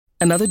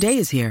Another day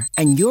is here,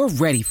 and you're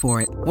ready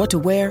for it. What to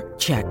wear?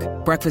 Check.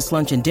 Breakfast,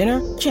 lunch, and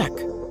dinner? Check.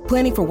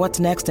 Planning for what's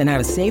next and how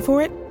to save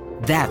for it?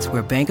 That's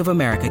where Bank of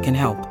America can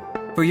help.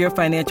 For your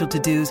financial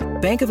to-dos,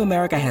 Bank of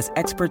America has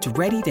experts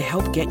ready to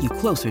help get you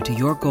closer to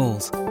your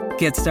goals.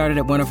 Get started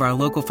at one of our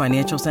local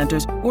financial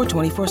centers or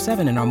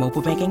 24/7 in our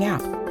mobile banking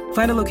app.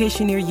 Find a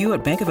location near you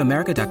at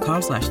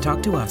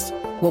bankofamerica.com/talktous.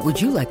 What would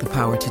you like the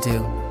power to do?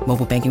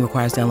 Mobile banking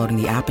requires downloading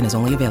the app and is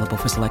only available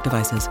for select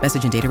devices.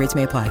 Message and data rates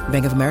may apply.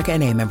 Bank of America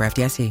N.A., member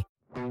FDIC.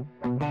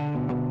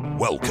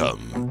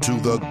 Welcome to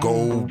the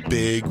Go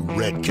Big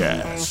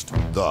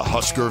Redcast, the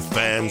Husker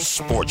Fan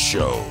Sports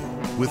Show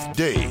with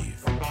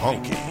Dave,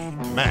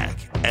 Honky, Mac,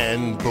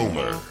 and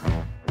Boomer.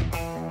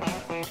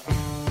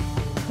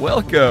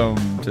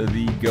 Welcome to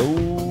the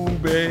Go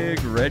Big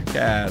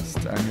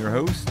Redcast. I'm your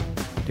host,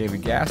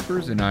 David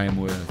Gaspers, and I am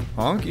with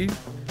Honky.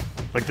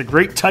 Like the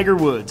great Tiger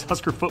Woods,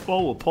 Husker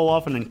football will pull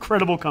off an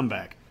incredible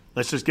comeback.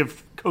 Let's just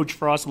give Coach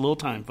Frost a little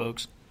time,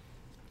 folks.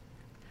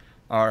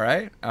 All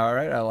right,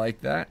 I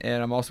like that.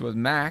 And I'm also with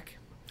Mac.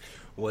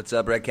 What's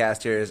up,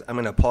 Redcasters? I'm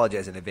going to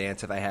apologize in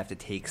advance if I have to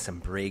take some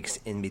breaks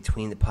in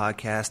between the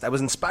podcast. I was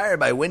inspired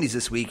by Wendy's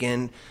this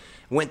weekend.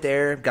 Went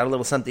there, got a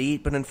little something to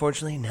eat, but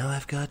unfortunately, now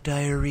I've got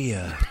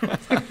diarrhea.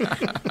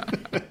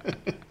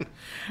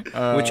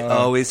 Which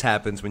always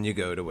happens when you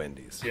go to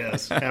Wendy's.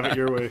 Yes, have it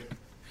your way.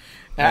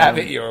 Have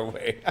it your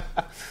way.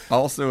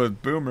 Also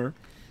with Boomer.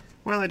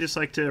 Well, I'd just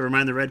like to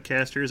remind the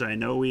Redcasters, I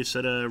know we've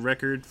set a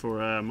record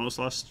for most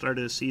lost start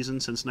of the season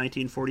since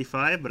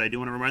 1945, but I do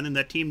want to remind them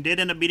that team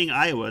did end up beating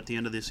Iowa at the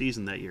end of the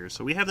season that year,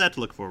 so we have that to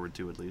look forward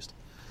to at least.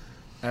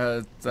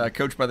 It's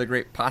coached by the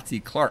great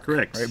Potsy Clark.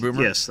 Correct. Right,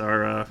 Boomer? Yes,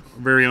 our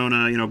very own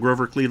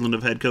Grover Cleveland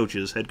of head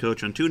coaches, head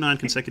coach on 2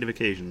 non-consecutive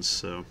occasions.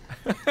 So.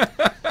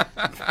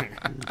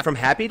 From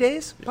Happy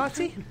Days,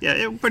 Potsy?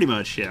 Yeah, pretty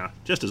much, yeah.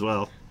 Just as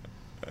well.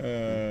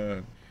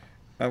 And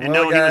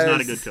no, he was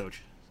not a good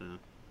coach. So.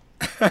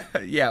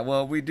 Yeah,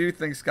 well, we do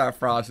think Scott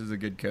Frost is a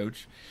good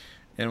coach,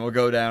 and we'll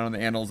go down in the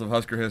annals of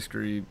Husker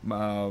history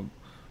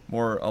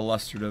more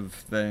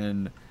illustrative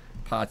than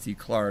Potsy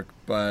Clark.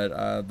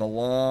 But the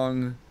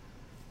long,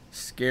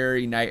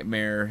 scary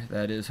nightmare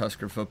that is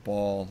Husker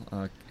football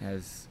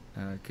has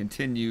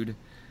continued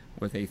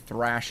with a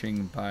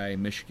thrashing by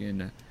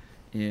Michigan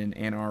in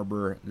Ann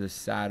Arbor this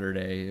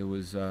Saturday. It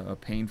was a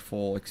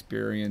painful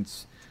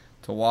experience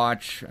to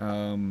watch.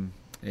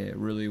 It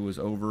really was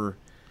over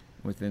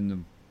within the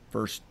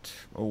first,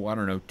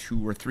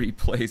 2 or 3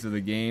 plays of the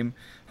game.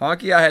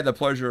 Honky, I had the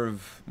pleasure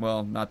of,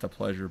 well, not the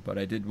pleasure, but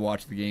I did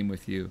watch the game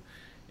with you.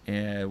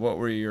 And what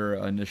were your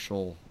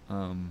initial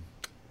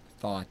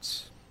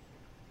thoughts?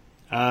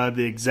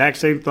 The exact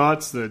same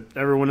thoughts that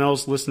everyone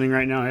else listening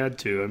right now had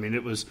to. I mean,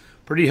 it was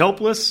pretty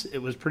helpless. It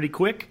was pretty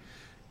quick,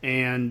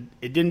 and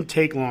it didn't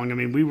take long. I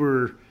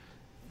mean,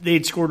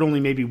 they'd scored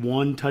only maybe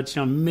 1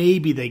 touchdown.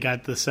 Maybe they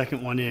got the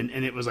second one in,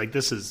 and it was like,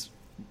 this is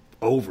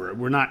over.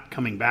 We're not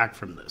coming back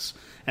from this.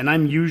 And I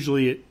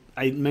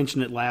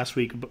mentioned it last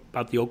week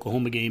about the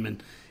Oklahoma game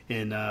in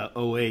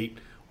 2008,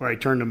 where I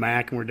turned to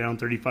Mac and we're down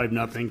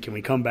 35-0. Can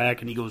we come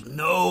back? And he goes,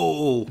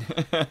 no.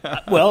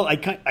 Well, I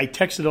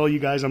texted all you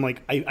guys. I'm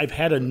like, I've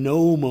had a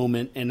no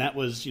moment, and that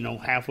was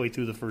halfway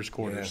through the first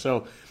quarter. Yeah.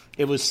 So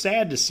it was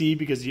sad to see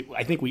because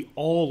I think we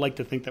all like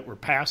to think that we're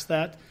past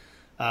that.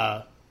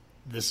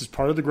 This is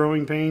part of the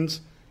growing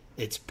pains.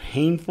 It's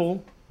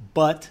painful,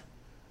 but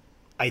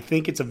I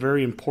think it's a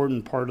very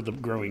important part of the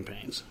growing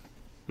pains.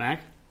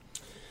 Mac?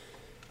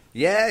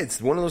 Yeah, it's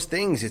one of those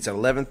things. It's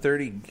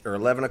 11:30 or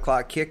 11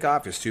 o'clock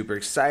kickoff. You're super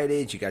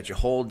excited. You got your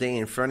whole day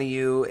in front of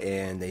you,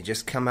 and they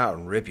just come out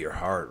and rip your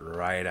heart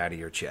right out of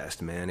your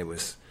chest, man.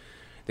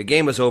 The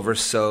game was over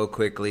so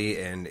quickly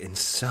and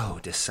so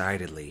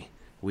decidedly.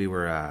 We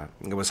were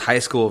it was high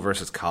school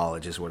versus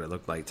college is what it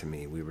looked like to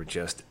me. We were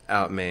just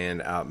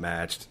outmanned,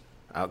 outmatched,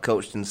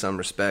 outcoached in some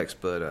respects,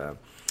 but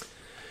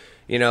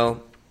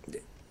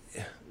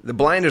the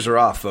blinders are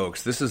off,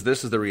 folks. This is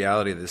the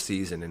reality of the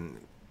season, and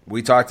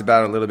we talked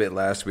about it a little bit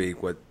last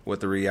week, what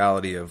the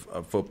reality of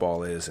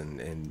football is.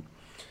 And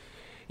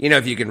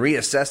if you can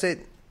reassess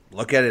it,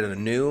 look at it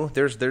anew,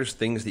 there's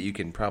things that you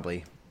can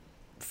probably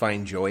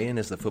find joy in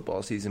as the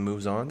football season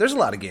moves on. There's a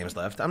lot of games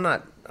left. I'm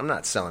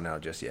not selling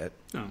out just yet.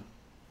 No.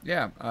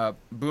 Yeah,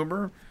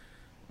 Boomer,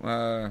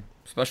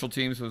 special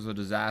teams was a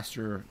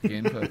disaster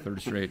again for the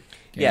third straight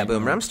game. Yeah,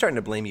 Boomer, I'm starting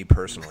to blame you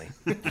personally.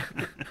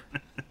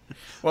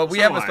 Well, we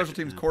have a special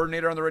teams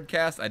coordinator on the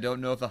Redcast. I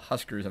don't know if the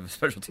Huskers have a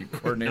special team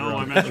coordinator. No,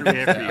 I'm not sure we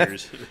have for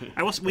years.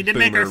 We did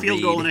make our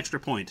field goal an extra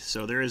point,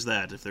 so there is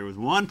that. If there was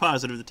one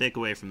positive to take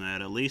away from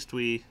that, at least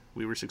we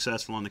were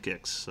successful on the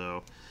kicks.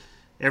 So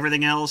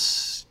everything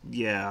else,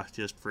 yeah,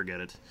 just forget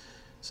it.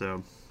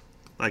 So,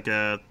 like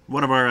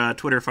one of our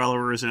Twitter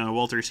followers,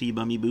 Walter C.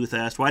 Bummy Booth,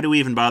 asked, why do we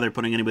even bother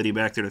putting anybody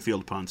back there to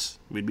field punts?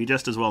 We'd be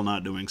just as well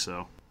not doing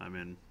so. I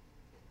mean,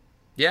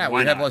 yeah,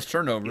 we'd have less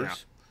turnovers. Yeah.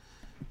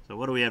 So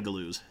what do we have to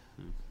lose?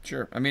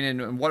 Sure. I mean,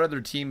 and what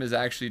other team is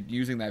actually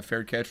using that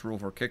fair catch rule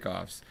for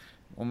kickoffs?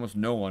 Almost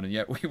no one, and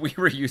yet we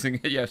were using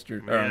it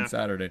yesterday or on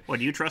Saturday. What,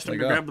 do you trust him to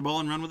grab the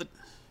ball and run with it?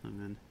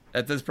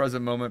 At this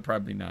present moment,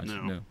 probably not.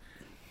 No.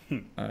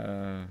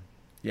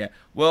 Yeah.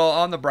 Well,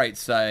 on the bright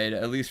side,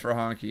 at least for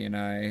Honky and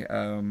I,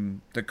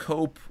 to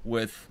cope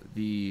with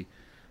the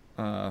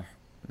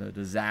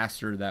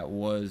disaster that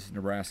was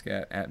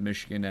Nebraska at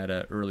Michigan at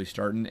an early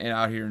start, and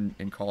out here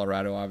in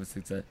Colorado,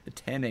 obviously it's a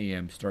 10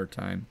 a.m. start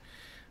time.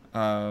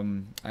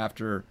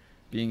 After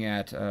being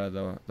at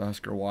the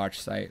Husker Watch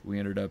site, we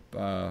ended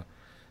up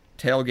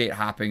tailgate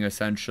hopping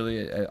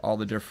essentially at all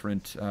the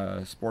different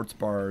sports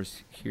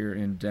bars here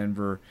in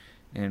Denver,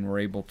 and we're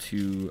able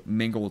to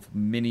mingle with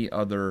many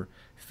other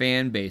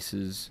fan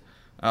bases.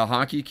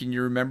 Honky, can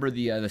you remember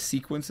the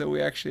sequence that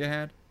we actually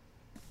had?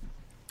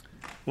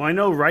 Well, I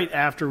know right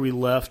after we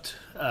left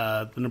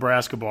the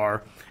Nebraska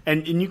bar,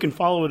 and you can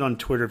follow it on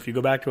Twitter if you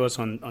go back to us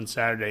on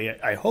Saturday.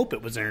 I hope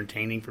it was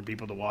entertaining for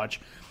people to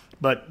watch.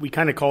 But we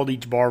kind of called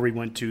each bar we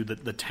went to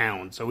the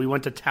town. So we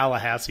went to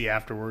Tallahassee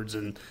afterwards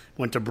and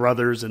went to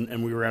Brothers,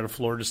 and we were at a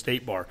Florida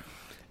State bar.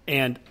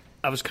 And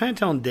I was kind of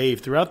telling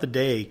Dave throughout the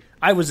day,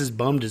 I was as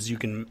bummed as you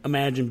can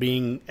imagine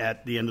being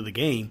at the end of the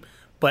game.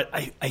 But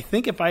I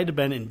think if I had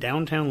been in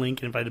downtown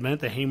Lincoln, if I had been at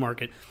the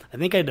Haymarket, I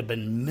think I'd have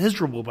been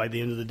miserable by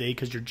the end of the day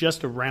because you're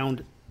just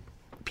around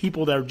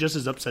people that are just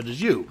as upset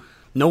as you.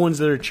 No one's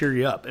there to cheer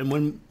you up. And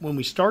when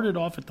we started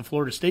off at the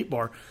Florida State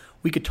bar,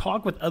 we could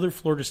talk with other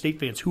Florida State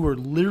fans who are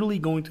literally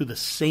going through the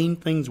same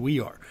things we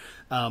are.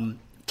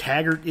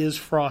 Taggart is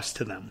Frost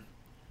to them.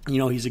 You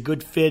know, he's a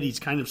good fit. He's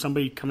kind of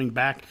somebody coming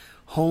back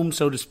home,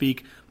 so to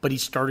speak, but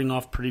he's starting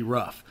off pretty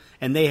rough.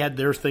 And they had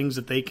their things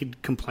that they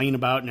could complain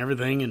about and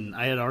everything, and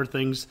I had our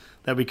things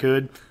that we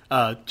could.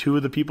 Two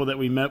of the people that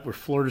we met were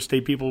Florida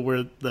State people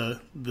where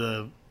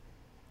the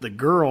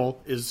girl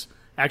is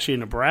actually a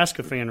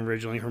Nebraska fan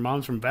originally. Her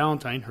mom's from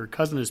Valentine. Her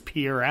cousin is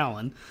Pierre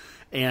Allen.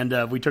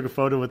 And we took a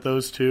photo with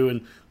those two,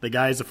 and the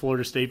guy's a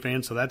Florida State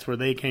fan, so that's where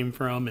they came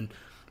from.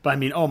 But I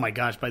mean, oh my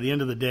gosh! By the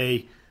end of the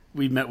day,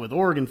 we met with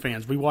Oregon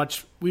fans. We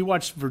watched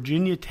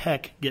Virginia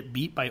Tech get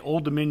beat by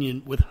Old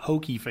Dominion with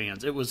Hokie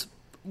fans.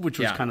 Which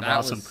was kind of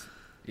awesome.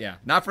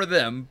 Not for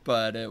them,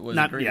 but it was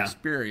a great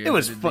experience. It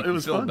was fun. It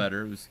was feel fun.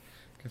 better. It was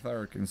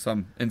cathartic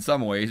in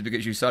some ways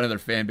because you saw another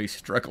fan base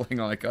struggling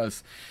like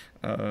us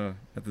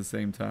at the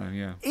same time.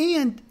 Yeah,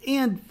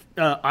 and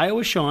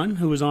Iowa Sean,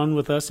 who was on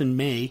with us in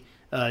May.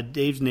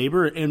 Dave's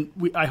neighbor, and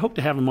I hope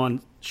to have him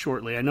on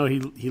shortly. I know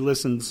he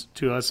listens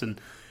to us, and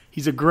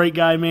he's a great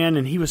guy, man,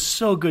 and he was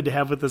so good to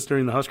have with us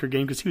during the Husker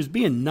game because he was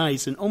being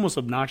nice and almost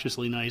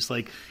obnoxiously nice,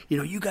 like, you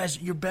know, you guys,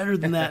 you're better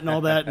than that and all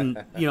that,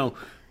 and, you know,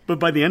 but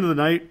by the end of the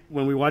night,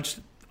 when we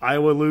watched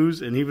Iowa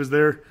lose and he was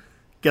there,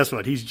 guess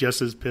what? He's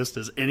just as pissed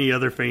as any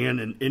other fan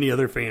and any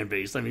other fan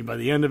base. I mean, by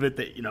the end of it,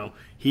 that, you know,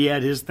 he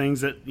had his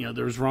things that, you know,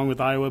 there was wrong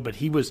with Iowa, but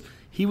he was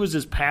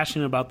as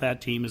passionate about that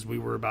team as we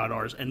were about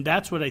ours. And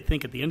that's what I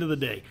think at the end of the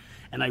day.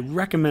 And I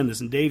recommend this.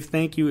 And Dave,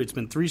 thank you. It's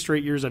been 3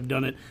 straight years I've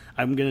done it.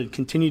 I'm going to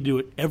continue to do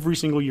it every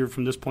single year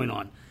from this point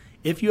on.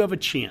 If you have a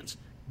chance,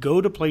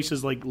 go to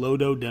places like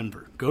Lodo,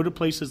 Denver. Go to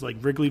places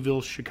like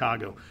Wrigleyville,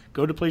 Chicago.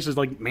 Go to places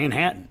like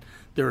Manhattan.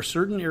 There are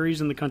certain areas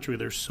in the country where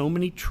there's so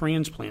many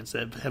transplants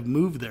that have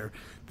moved there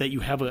that you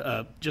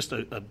have just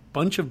a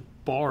bunch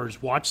of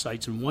bars, watch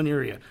sites in one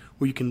area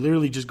where you can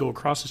literally just go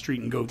across the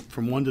street and go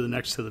from one to the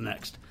next to the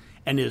next.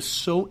 And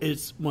it's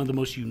one of the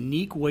most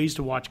unique ways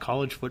to watch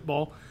college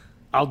football.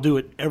 I'll do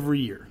it every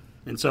year.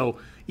 And so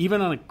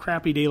even on a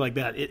crappy day like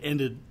that, it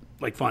ended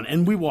like fun.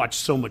 And we watched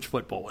so much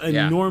football.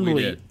 And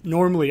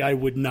normally I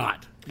would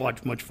not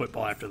watch much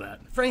football after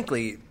that.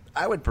 Frankly,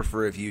 I would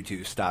prefer if you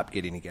two stopped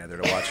getting together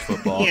to watch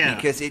football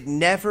because it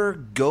never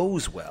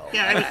goes well.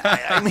 Yeah,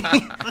 I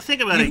mean let's think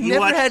about it. You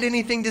never had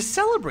anything to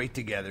celebrate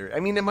together.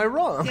 I mean, am I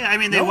wrong? Yeah, I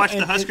mean, they watched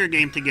the Husker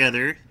game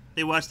together.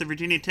 They watched the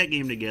Virginia Tech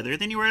game together.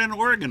 Then you were at an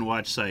Oregon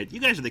watch site.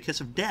 You guys are the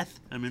kiss of death.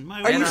 I mean,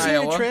 are you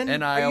seeing a trend?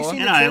 In Iowa.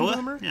 In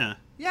Iowa, yeah.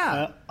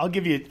 Yeah. I'll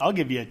give you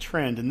a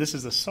trend, and this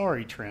is a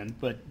sorry trend,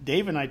 but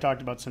Dave and I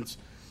talked about since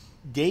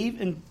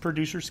Dave and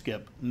producer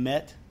Skip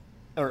met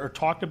or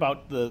talked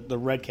about the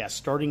Redcast,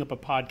 starting up a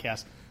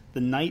podcast the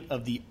night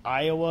of the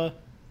Iowa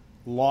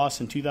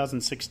loss in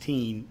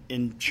 2016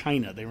 in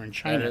China. They were in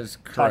China that is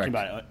correct. Talking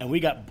about it, and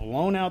we got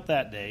blown out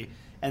that day.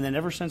 And then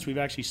ever since we've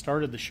actually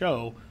started the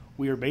show,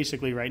 we are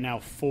basically right now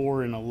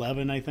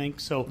 4-11, I think.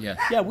 So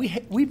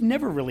we've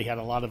never really had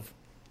a lot of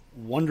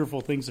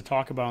wonderful things to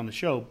talk about on the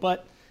show.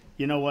 But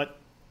you know what?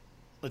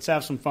 Let's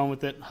have some fun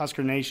with it,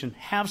 Husker Nation.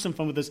 Have some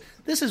fun with this.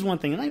 This is one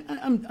thing,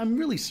 and I'm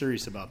really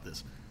serious about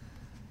this.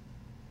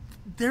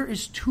 There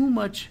is too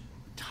much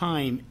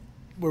time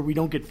where we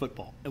don't get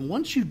football. And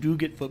once you do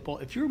get football,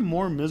 if you're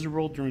more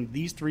miserable during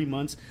these 3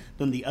 months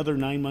than the other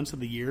 9 months of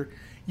the year,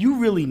 you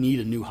really need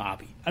a new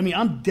hobby. I mean,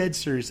 I'm dead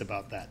serious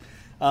about that.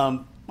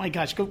 My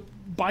gosh, go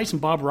buy some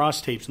Bob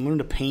Ross tapes and learn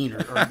to paint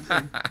or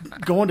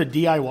go into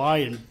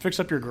DIY and fix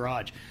up your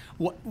garage.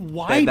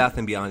 Why Bed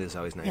Bath & Beyond is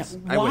always nice.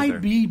 Yeah,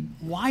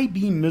 why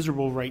be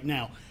miserable right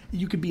now?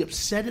 You could be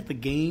upset at the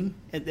game,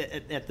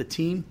 at the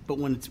team, but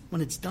when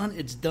it's done,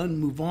 it's done.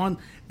 Move on.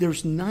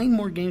 There's 9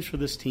 more games for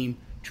this team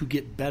to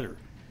get better.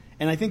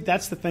 And I think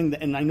that's the thing,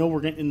 and I know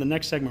we're going in the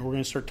next segment, we're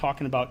going to start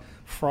talking about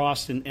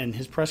Frost and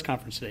his press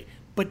conference today.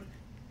 But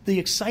the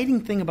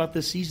exciting thing about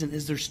this season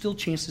is there's still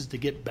chances to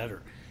get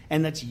better.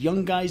 And that's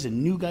young guys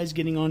and new guys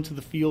getting onto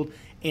the field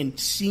and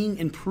seeing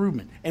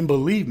improvement. And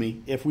believe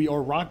me, if we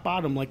are rock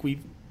bottom like we've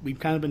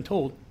kind of been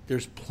told,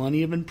 there's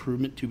plenty of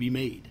improvement to be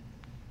made.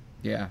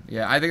 Yeah,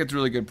 I think it's a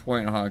really good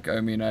point, Hunk. I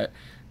mean,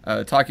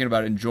 talking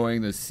about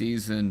enjoying the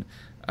season,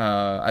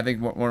 I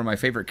think one of my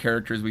favorite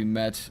characters we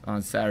met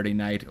on Saturday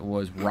night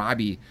was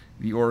Robbie,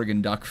 the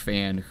Oregon Duck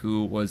fan,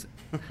 who was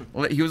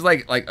he was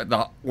like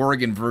the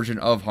Oregon version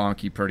of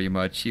Honky, pretty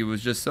much. He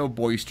was just so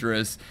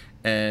boisterous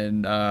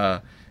and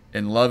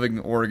loving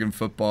Oregon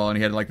football, and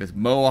he had like this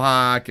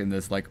mohawk and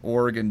this like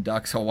Oregon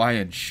Ducks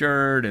Hawaiian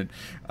shirt, and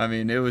I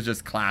mean, it was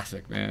just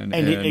classic, man.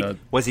 And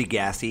was he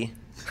gassy?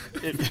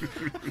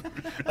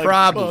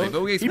 Probably,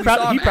 but we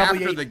saw him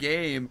after ate the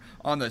game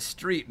on the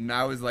street, and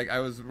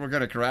we're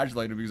gonna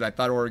congratulate him because I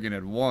thought Oregon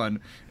had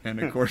won, and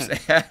of course they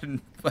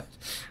hadn't. But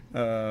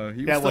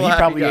he was still a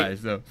happy guy.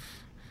 So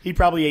he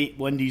probably ate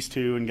Wendy's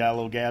too and got a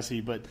little gassy,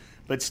 but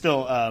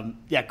still,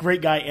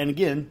 great guy. And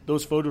again,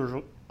 those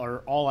photos are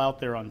all out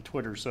there on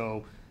Twitter.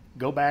 So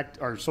go back,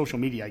 or social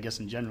media, I guess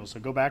in general. So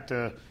go back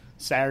to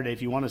Saturday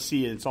if you want to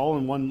see it. It's all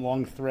in one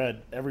long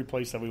thread, every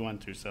place that we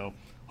went to. So.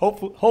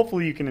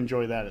 Hopefully you can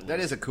enjoy that. That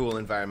is a cool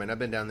environment. I've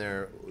been down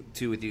there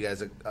too with you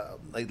guys, at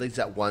least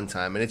at one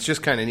time, and it's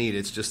just kind of neat.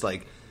 It's just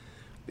like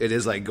it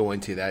is like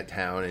going to that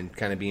town and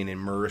kind of being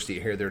immersed.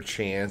 You hear their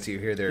chants, you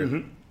hear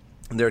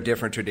their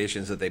different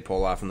traditions that they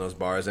pull off in those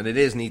bars, and it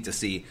is neat to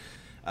see.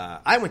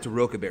 I went to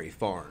Rocaberry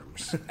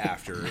Farms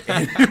after,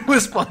 and it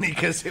was funny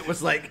because it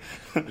was like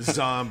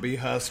zombie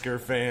Husker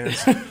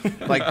fans,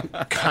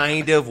 like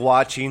kind of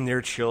watching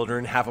their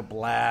children have a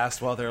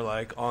blast while they're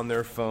like on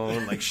their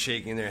phone, like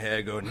shaking their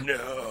head, going,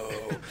 "No,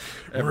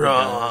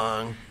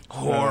 wrong,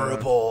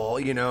 horrible,"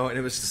 and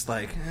it was just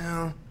like,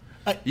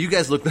 you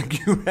guys look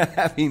like you were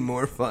having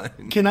more fun.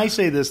 Can I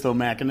say this though,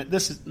 Mac? And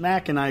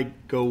Mac and I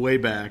go way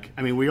back.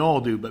 I mean, we all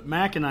do, but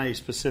Mac and I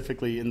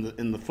specifically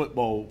in the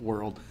football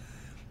world.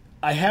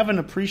 I have an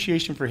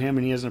appreciation for him,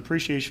 and he has an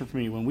appreciation for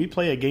me. When we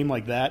play a game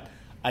like that,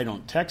 I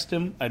don't text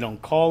him. I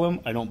don't call him.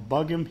 I don't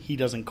bug him. He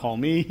doesn't call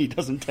me. He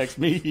doesn't text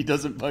me. He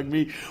doesn't bug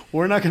me.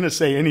 We're not going to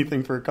say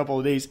anything for a couple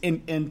of days.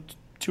 And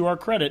to our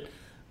credit,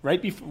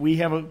 right before we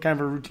have a kind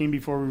of a routine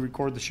before we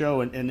record the show,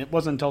 and it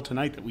wasn't until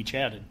tonight that we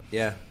chatted.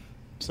 Yeah.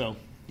 So.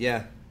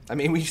 Yeah. I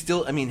mean,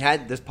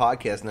 had this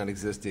podcast not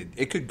existed,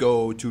 it could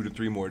go 2 to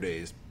 3 more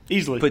days.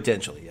 Easily.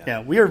 Potentially, yeah.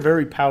 Yeah, we are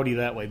very pouty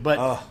that way.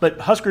 But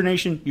Husker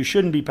Nation, you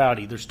shouldn't be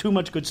pouty. There's too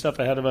much good stuff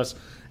ahead of us,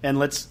 and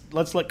let's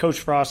let Coach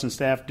Frost and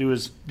staff do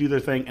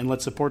their thing, and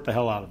let's support the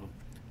hell out of them.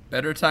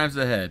 Better times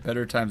ahead.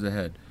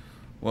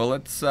 Well,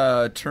 let's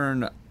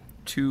turn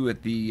to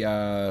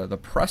the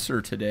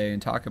presser today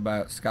and talk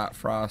about Scott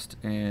Frost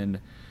and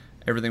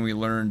everything we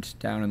learned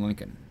down in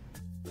Lincoln.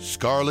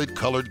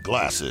 Scarlet-colored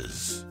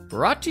glasses.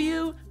 Brought to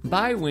you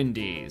by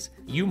Wendy's.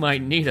 You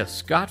might need a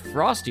Scott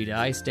Frosty to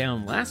ice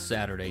down last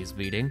Saturday's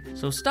meeting,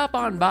 so stop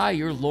on by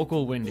your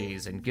local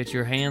Wendy's and get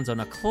your hands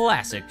on a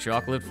classic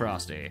chocolate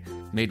Frosty,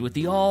 made with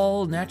the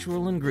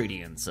all-natural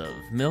ingredients of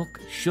milk,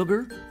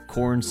 sugar,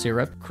 corn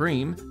syrup,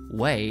 cream,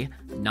 whey,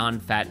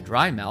 non-fat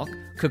dry milk,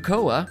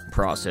 cocoa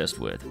processed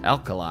with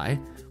alkali,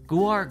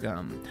 guar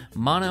gum,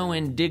 mono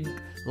and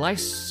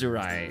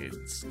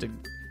diglycerides,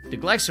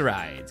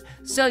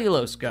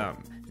 cellulose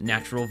gum,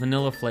 natural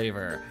vanilla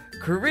flavor,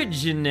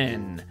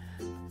 carrageenan,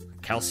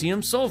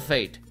 calcium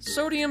sulfate,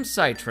 sodium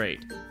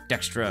citrate,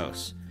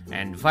 dextrose,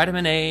 and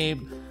vitamin A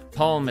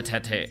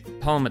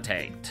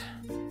palmitate.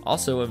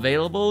 Also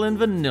available in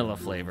vanilla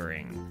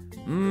flavoring.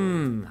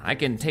 I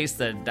can taste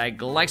the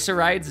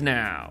diglycerides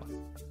now.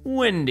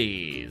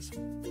 Wendy's.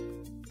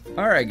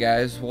 All right,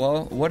 guys.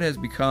 Well, what has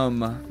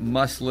become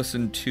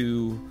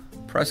must-listen-to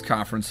press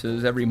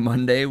conferences? Every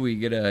Monday we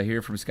get to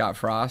hear from Scott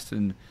Frost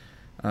and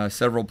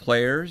several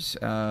players,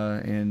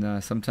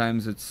 and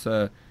sometimes it's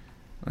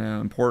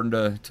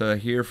important to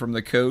hear from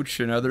the coach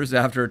and others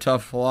after a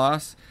tough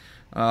loss.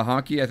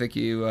 Honky, I think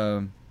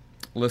you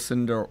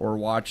listened or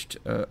watched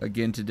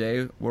again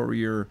today. What were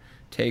your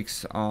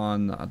takes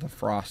on the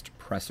Frost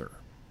presser?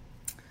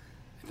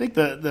 I think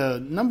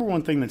the number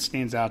one thing that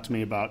stands out to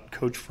me about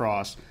Coach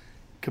Frost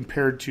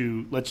compared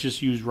to, let's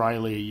just use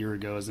Riley a year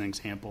ago as an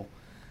example,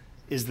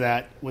 is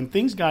that when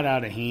things got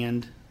out of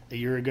hand a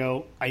year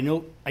ago, I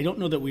don't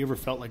know that we ever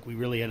felt like we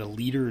really had a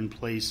leader in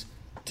place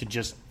to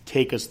just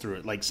take us through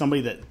it, like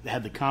somebody that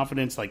had the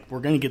confidence, like we're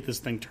going to get this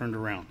thing turned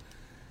around.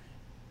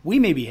 We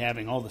may be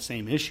having all the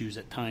same issues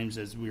at times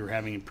as we were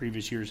having in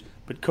previous years,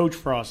 but Coach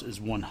Frost is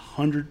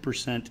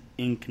 100%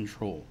 in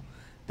control.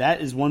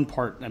 That is one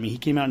part. I mean, he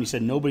came out and he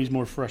said, nobody's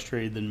more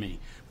frustrated than me,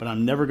 but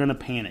I'm never going to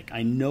panic.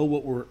 I know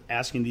what we're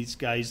asking these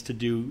guys to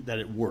do, that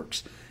it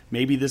works.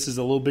 Maybe this is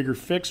a little bigger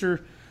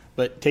fixer,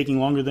 but taking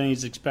longer than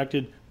he's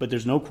expected, but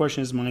there's no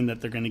question in his mind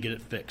that they're going to get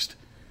it fixed.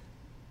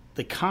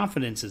 The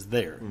confidence is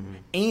there,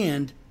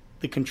 and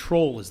the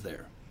control is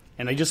there.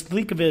 And I just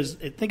think of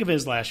it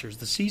as last year's.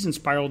 The season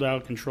spiraled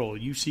out of control.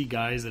 You see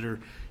guys that are,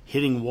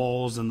 hitting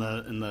walls in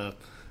the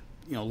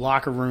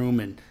locker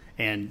room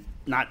and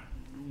not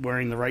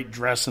wearing the right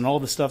dress and all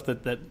the stuff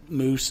that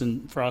Moose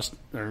and Frost,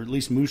 or at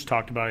least Moose,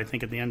 talked about, I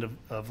think, at the end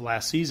of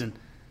last season.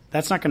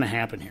 That's not going to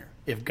happen here.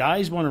 If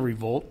guys want to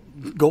revolt,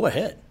 go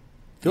ahead.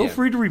 Feel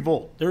free to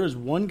revolt. There is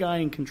one guy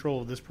in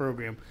control of this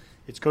program.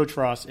 It's Coach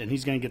Frost, and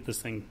he's going to get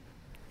this thing.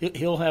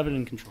 He'll have it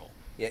in control.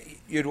 Yeah,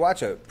 you'd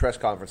watch a press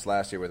conference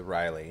last year with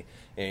Riley,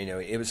 and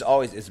it was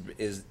always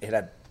it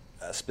had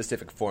a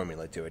specific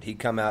formula to it. He'd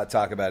come out,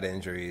 talk about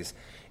injuries,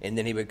 and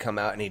then he would come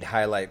out and he'd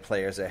highlight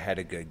players that had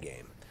a good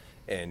game.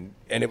 And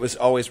it was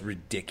always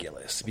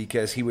ridiculous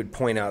because he would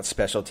point out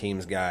special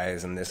teams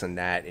guys and this and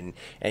that,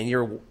 and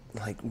you're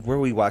like, were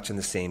we watching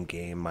the same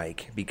game,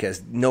 Mike?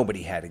 Because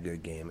nobody had a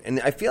good game. And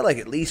I feel like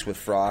at least with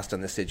Frost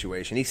on this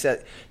situation,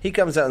 he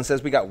comes out and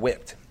says we got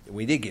whipped.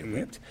 We did get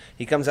whipped.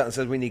 He comes out and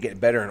says we need to get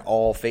better in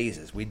all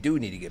phases. We do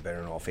need to get better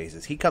in all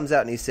phases. He comes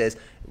out and he says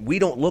we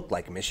don't look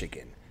like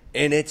Michigan.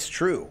 And it's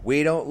true.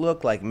 We don't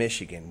look like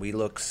Michigan. We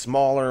look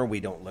smaller.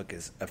 We don't look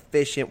as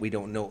efficient. We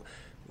don't know.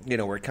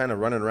 We're kind of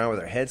running around with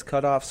our heads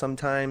cut off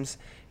sometimes.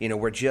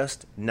 We're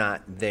just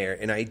not there.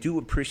 And I do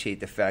appreciate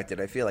the fact that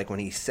I feel like when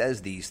he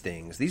says these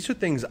are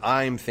things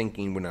I'm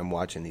thinking when I'm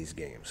watching these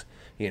games.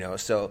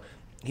 So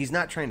he's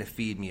not trying to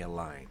feed me a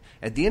line.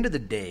 At the end of the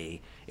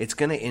day, it's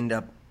going to end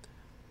up,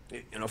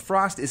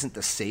 Frost isn't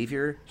the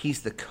savior.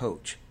 He's the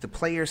coach. The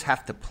players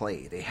have to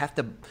play. They have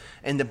to,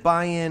 and the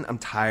buy-in, I'm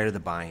tired of the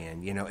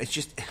buy-in. It's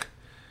just...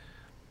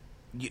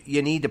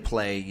 You need to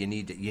play. You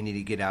need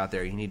to get out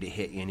there. You need to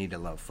hit. You need to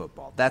love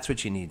football. That's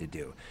what you need to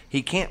do.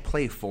 He can't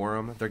play for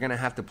them. They're going to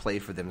have to play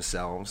for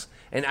themselves.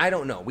 And I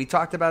don't know. We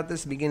talked about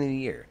this at the beginning of the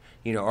year.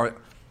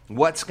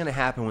 What's going to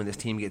happen when this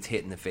team gets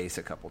hit in the face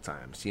a couple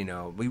times?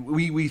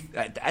 We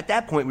at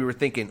that point we were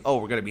thinking,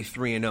 we're going to be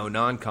 3-0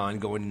 non-con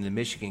going into the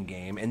Michigan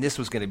game, and this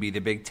was going to be the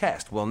big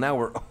test. Well, now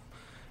we're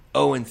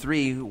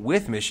 0-3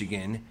 with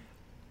Michigan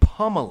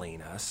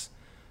pummeling us.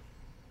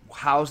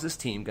 How's this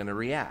team going to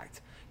react?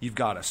 You've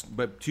got us,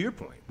 but to your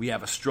point, we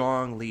have a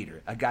strong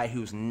leader, a guy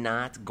who's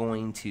not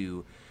going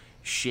to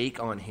shake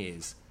on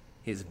his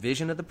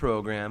vision of the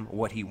program,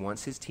 what he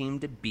wants his team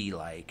to be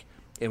like,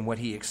 and what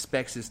he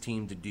expects his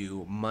team to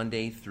do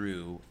Monday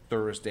through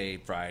Thursday,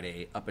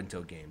 Friday, up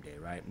until game day.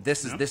 Right?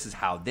 This is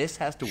how this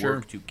has to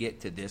work to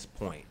get to this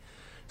point.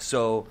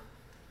 So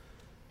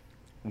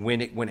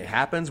when it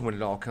happens, when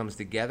it all comes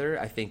together,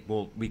 I think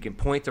we can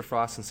point to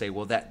Frost and say,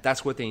 well,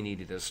 that's what they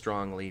needed, a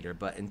strong leader.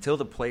 But until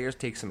the players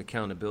take some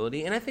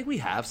accountability, and I think we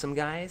have some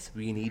guys,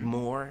 we need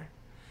more.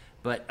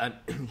 But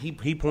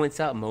he points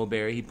out Mo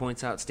Berry, he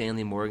points out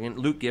Stanley Morgan,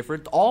 Luke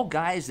Gifford, all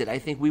guys that I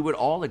think we would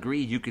all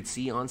agree you could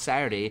see on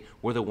Saturday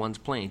were the ones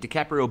playing.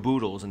 DiCaprio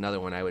Boodle is another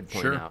one I would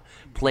point out.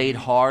 Played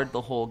hard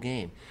the whole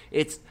game.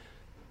 It's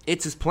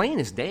as plain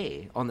as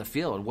day on the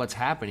field what's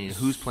happening,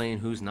 who's playing,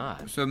 who's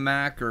not. So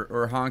Mac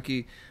or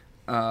Honky,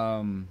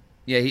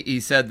 he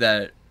said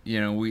that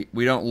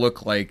we don't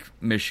look like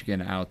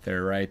Michigan out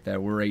there, right?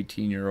 That we're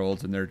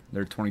 18-year-olds and they're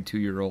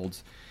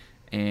 22-year-olds,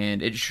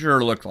 and it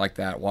sure looked like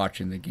that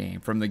watching the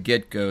game. From the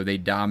get-go, they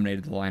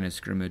dominated the line of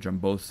scrimmage on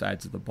both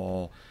sides of the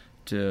ball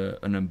to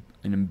an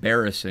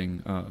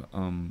embarrassing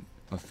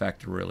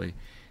effect, really.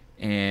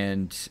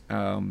 And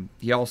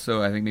he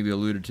also, I think, maybe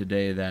alluded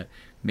today that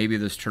maybe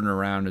this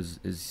turnaround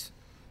is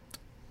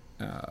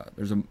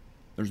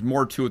there's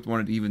more to it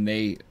than even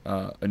they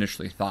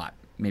initially thought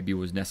maybe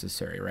was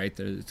necessary, right?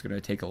 That it's going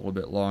to take a little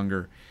bit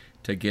longer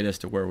to get us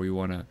to where we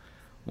want to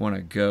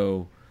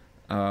go.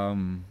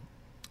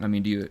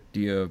 Do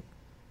you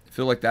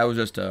feel like that was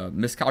just a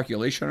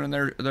miscalculation on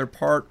their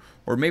part,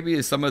 or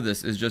maybe some of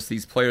this is just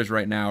these players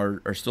right now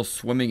are still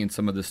swimming in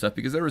some of this stuff,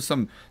 because there was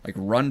some like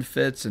run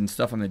fits and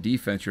stuff on the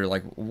defense. You're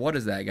like, what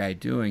is that guy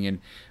doing? And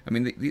I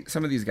mean,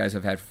 some of these guys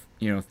have had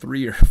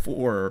 3 or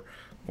 4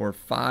 or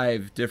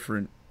 5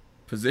 different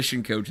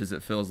position coaches,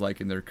 it feels like,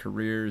 in their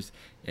careers,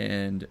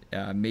 and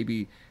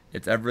maybe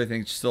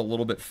everything's still a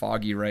little bit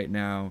foggy right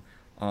now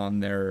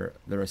on their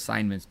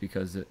assignments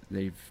because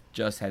they've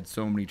just had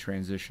so many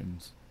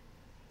transitions.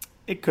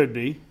 It could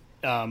be.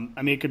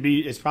 It could be.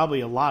 It's probably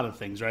a lot of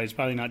things, right? It's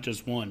probably not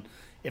just one.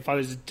 If I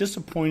was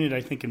disappointed,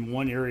 I think, in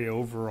one area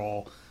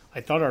overall,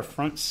 I thought our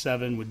front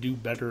 7 would do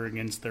better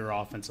against their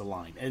offensive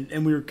line,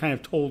 and we were kind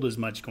of told as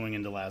much going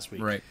into last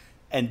week, right?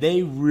 And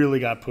they really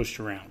got pushed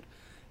around,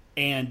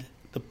 and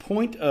the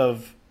point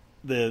of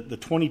the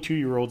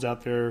 22-year-olds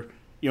out there,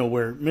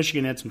 where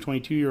Michigan had some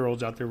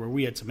 22-year-olds out there, where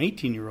we had some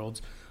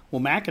 18-year-olds. Well,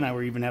 Mac and I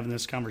were even having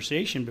this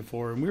conversation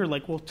before, and we were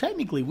like, well,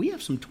 technically we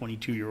have some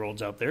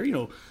 22-year-olds out there.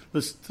 The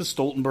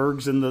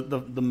Stoltenbergs and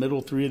the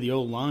middle 3 of the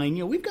O-line.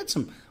 We've got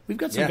some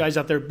guys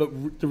out there,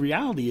 but the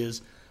reality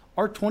is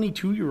our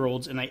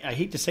 22-year-olds, and I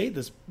hate to say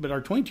this, but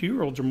our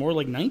 22-year-olds are more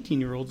like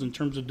 19-year-olds in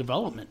terms of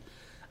development.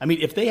 I mean,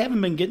 if they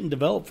haven't been getting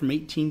developed from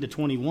 18 to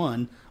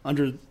 21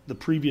 under the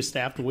previous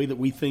staff, the way that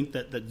we think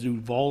that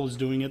Duval is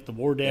doing it, the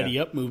War Daddy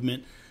Up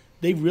movement,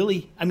 they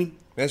really,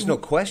 there's no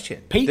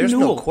question. There's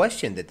no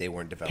question that they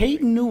weren't developing.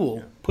 Peyton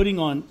Newell putting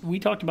on, we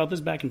talked about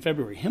this back in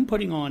February, him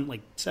putting on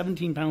like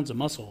 17 pounds of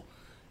muscle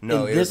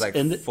No, And it was this-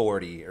 like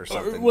 40 or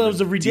something. Well, it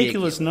was a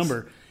ridiculous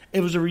number. It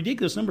was a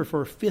ridiculous number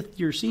for a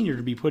fifth-year senior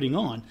to be putting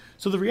on.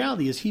 So the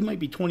reality is he might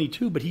be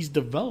 22, but he's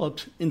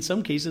developed in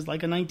some cases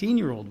like a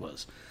 19-year-old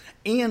was.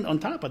 And on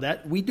top of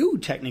that, we do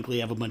technically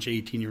have a bunch of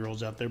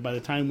 18-year-olds out there. By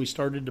the time we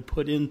started to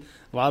put in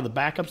a lot of the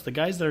backups, the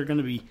guys that are going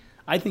to be,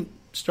 I think,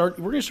 we're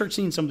going to start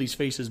seeing some of these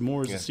faces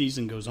more as the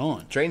season goes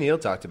on. Trey Neal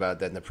talked about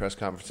that in the press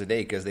conference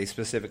today because they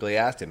specifically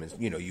asked him,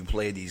 you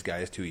played these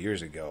guys 2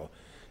 years ago.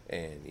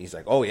 And he's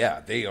like, oh,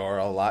 yeah, they are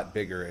a lot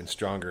bigger and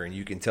stronger, and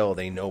you can tell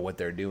they know what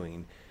they're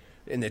doing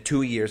in the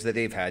 2 years that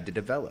they've had to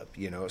develop,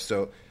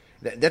 So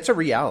that's a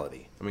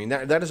reality. I mean,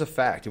 that is a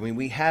fact. I mean,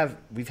 we've had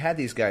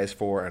these guys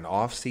for an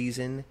off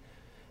season,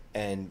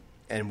 and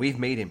we've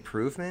made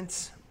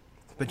improvements.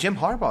 But Jim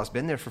Harbaugh's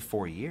been there for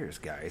 4 years,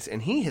 guys,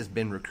 and he has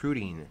been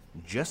recruiting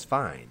just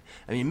fine.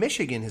 I mean,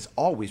 Michigan has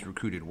always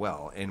recruited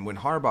well, and when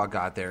Harbaugh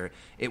got there,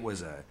 it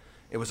was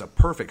a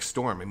perfect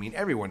storm. I mean,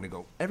 everyone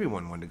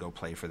wanted to go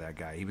play for that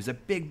guy. He was a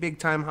big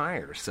time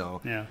hire.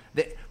 So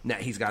now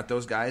he's got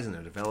those guys, and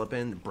they're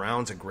developing.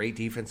 Brown's a great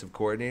defensive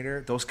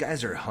coordinator. Those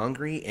guys are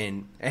hungry,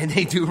 and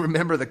they do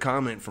remember the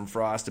comment from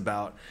Frost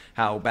about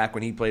how back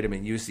when he played him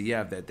in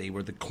UCF that they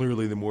were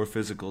clearly the more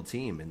physical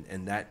team,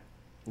 and that.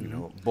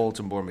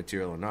 Bulletin board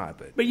material or not,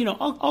 but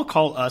I'll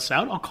call us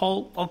out. I'll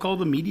call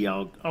the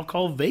media. I'll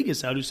call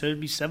Vegas out, who said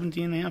it'd be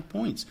 17.5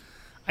 points.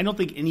 I don't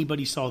think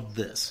anybody saw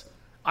this.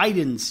 I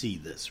didn't see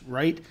this,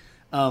 right?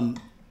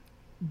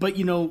 But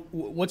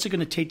what's it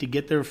going to take to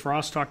get there?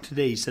 Frost talked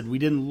today. He said we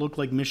didn't look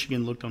like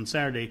Michigan looked on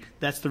Saturday.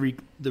 That's the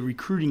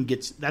recruiting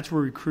gets. That's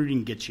where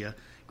recruiting gets you.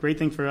 Great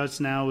thing for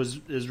us now is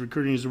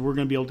recruiting is we're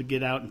going to be able to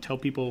get out and tell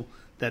people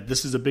that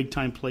this is a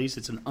big-time place.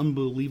 It's an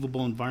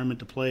unbelievable environment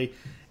to play,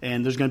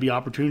 and there's going to be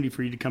opportunity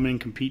for you to come in and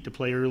compete to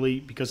play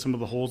early because some of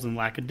the holes and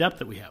lack of depth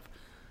that we have.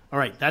 All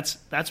right, that's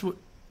what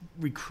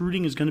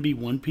recruiting is going to be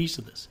one piece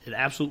of this. It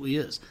absolutely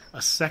is.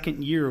 A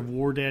second year of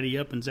War Daddy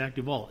Up and Zach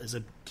Duvall is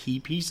a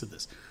key piece of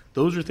this.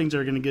 Those are things that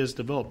are going to get us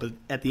developed. But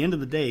at the end of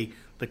the day,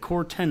 the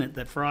core tenet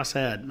that Frost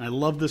had, and I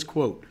love this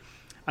quote,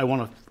 I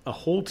want a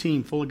whole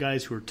team full of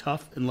guys who are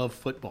tough and love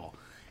football.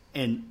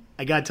 And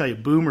I got to tell you,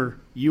 Boomer,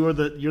 you're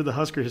the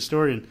Husker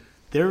historian.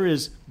 There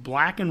is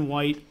black and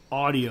white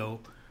audio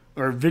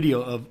or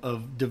video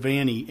of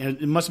Devaney,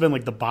 and it must have been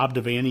like the Bob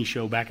Devaney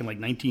show back in like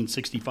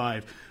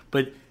 1965.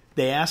 But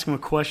they ask him a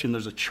question.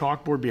 There's a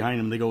chalkboard behind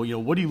him. They go,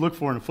 what do you look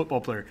for in a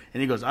football player?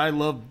 And he goes, I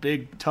love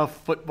big,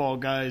 tough football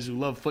guys who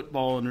love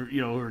football and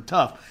who are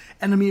tough.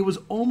 And I mean, it was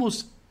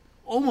almost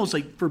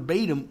like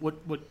verbatim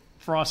what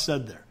Frost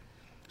said there.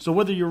 So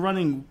whether you're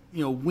running,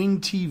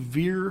 wing T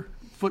veer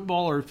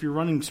football or if you're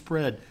running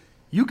spread,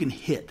 you can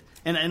hit.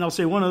 And I'll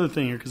say one other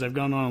thing here because I've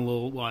gone on a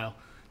little while.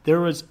 We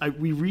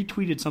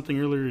retweeted something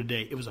earlier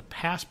today. It was a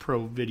Pass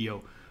Pro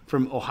video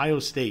from Ohio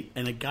State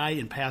and a guy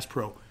in Pass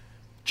Pro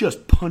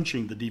just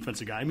punching the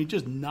defensive guy. I mean,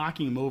 just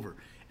knocking him over.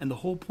 And the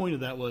whole point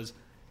of that was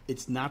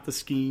it's not the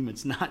scheme.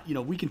 It's not,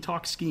 we can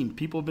talk scheme.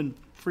 People have been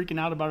freaking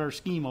out about our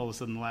scheme all of a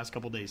sudden the last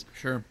couple of days.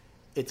 Sure.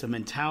 It's a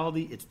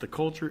mentality. It's the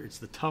culture. It's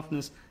the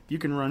toughness. You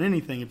can run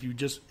anything if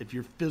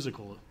you're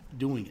physical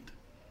doing it.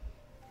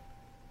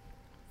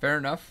 Fair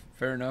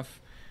enough.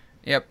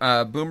 Yep.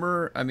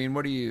 Boomer, I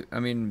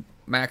mean,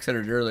 Max said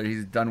it earlier,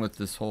 he's done with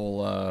this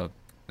whole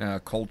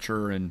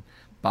culture and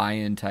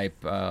buy-in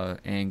type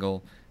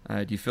angle.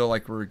 Do you feel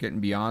like we're getting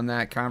beyond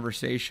that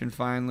conversation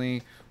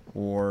finally,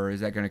 or is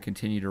that going to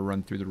continue to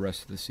run through the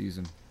rest of the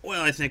season?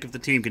 Well, I think if the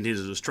team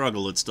continues to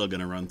struggle, it's still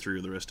going to run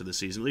through the rest of the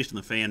season, at least in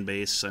the fan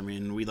base. I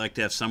mean, we like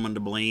to have someone to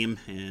blame,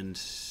 and,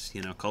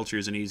 culture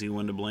is an easy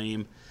one to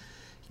blame.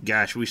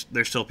 Gosh,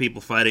 there's still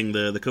people fighting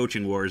the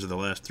coaching wars of the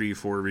last 3 or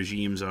 4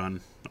 regimes on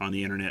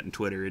the internet and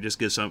Twitter. It just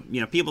gives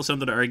people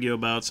something to argue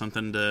about,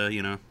 something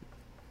to,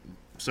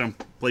 some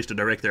place to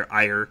direct their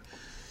ire.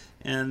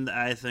 And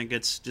I think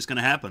it's just going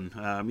to happen.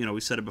 We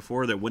said it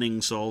before that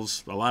winning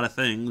solves a lot of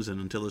things, and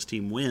until this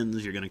team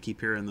wins, you're going to keep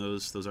hearing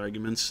those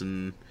arguments.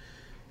 And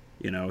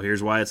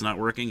here's why it's not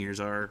working. Here's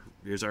our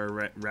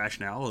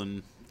rationale,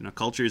 and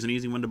culture is an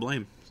easy one to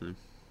blame. So.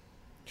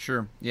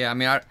 Sure. Yeah. I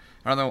mean, I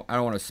don't know. I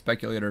don't want to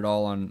speculate at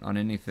all on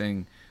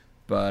anything,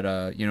 but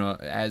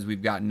as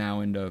we've gotten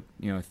now into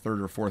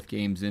third or fourth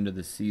games into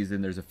the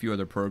season, there's a few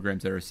other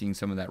programs that are seeing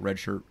some of that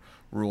redshirt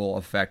rule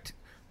effect,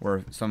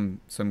 where some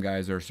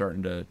guys are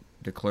starting to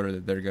declare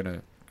that they're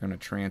gonna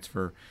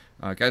transfer.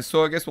 Guys,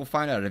 so I guess we'll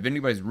find out if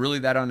anybody's really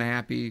that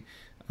unhappy.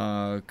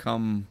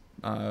 Come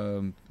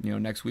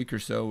next week or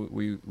so,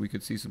 we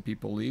could see some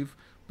people leave,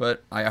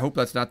 but I hope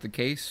that's not the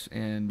case,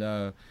 and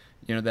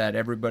that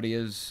everybody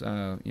is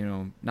not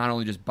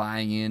only just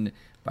buying in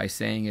by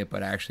saying it,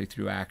 but actually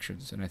through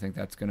actions. And I think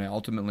that's going to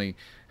ultimately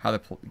how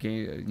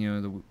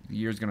the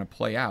year is going to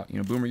play out.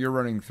 Boomer, you're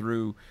running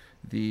through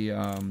the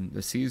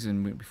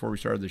season before we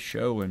started the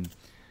show, and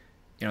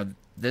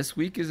this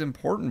week is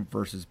important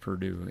versus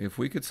Purdue. If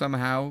we could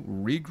somehow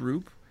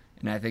regroup,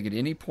 and I think at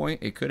any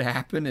point it could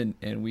happen,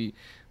 and we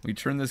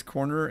turn this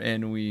corner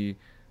and we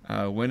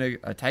win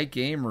a tight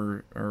game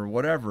or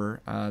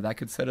whatever, that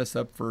could set us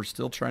up for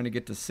still trying to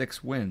get to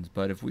 6 wins.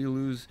 But if we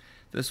lose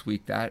this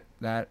week, that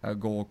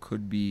goal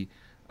could be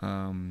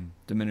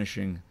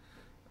diminishing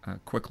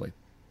quickly.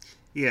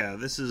 Yeah,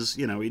 this is,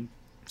 we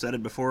said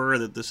it before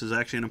that this is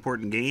actually an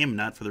important game,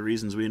 not for the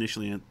reasons we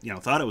initially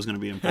thought it was going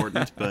to be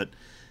important, but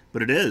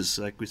it is.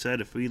 Like we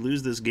said, if we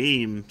lose this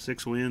game,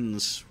 6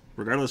 wins,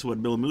 regardless of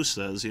what Bill Moose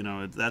says,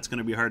 that's going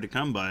to be hard to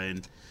come by.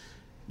 And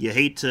you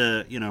hate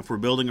to, if we're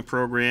building a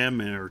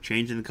program or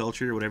changing the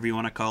culture, whatever you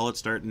want to call it,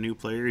 starting new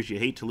players, you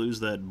hate to lose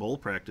that bowl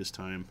practice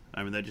time.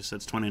 I mean, that just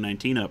sets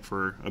 2019 up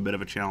for a bit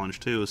of a challenge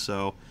too.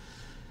 So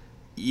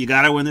you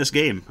got to win this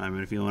game. I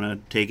mean, if you want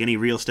to take any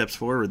real steps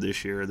forward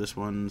this year, this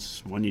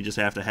one's one you just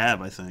have to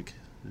have, I think.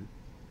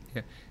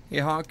 Yeah. Hey,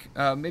 Honk,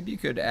 maybe you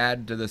could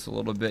add to this a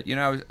little bit.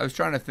 I was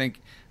trying to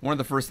think, one of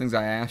the first things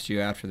I asked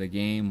you after the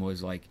game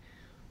was like,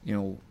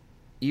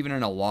 even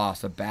in a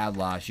loss, a bad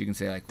loss, you can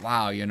say like,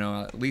 wow,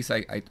 at least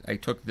I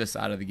took this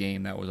out of the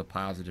game that was a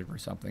positive or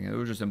something. It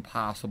was just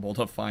impossible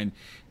to find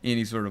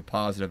any sort of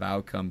positive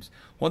outcomes.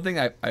 One thing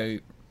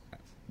I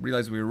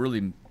realized we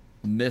really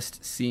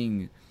missed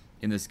seeing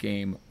in this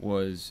game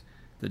was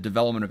the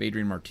development of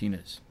Adrian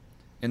Martinez,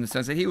 in the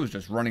sense that he was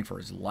just running for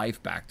his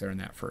life back there in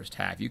that first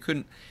half. You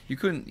couldn't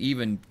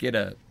even get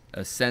a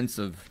sense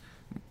of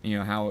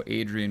how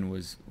Adrian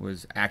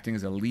was acting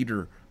as a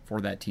leader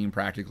for that team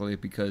practically,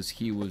 because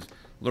he was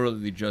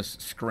literally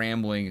just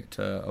scrambling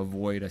to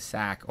avoid a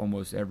sack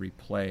almost every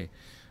play.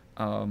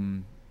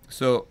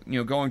 So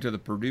going to the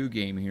Purdue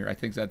game here, I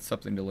think that's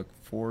something to look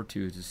forward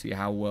to see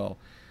how well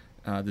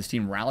this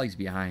team rallies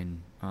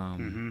behind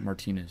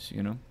Martinez.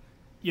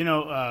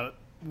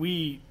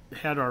 We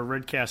had our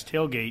Redcast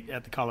tailgate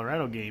at the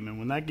Colorado game, and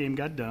when that game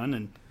got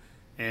done,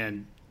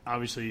 and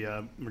obviously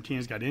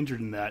Martinez got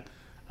injured in that,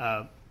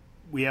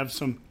 we have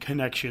some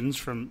connections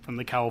from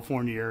the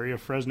California area,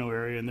 Fresno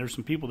area, and there's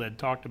some people that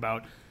talked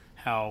about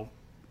how,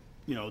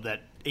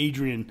 that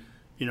Adrian,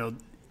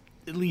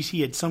 at least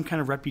he had some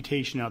kind of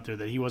reputation out there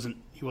that he wasn't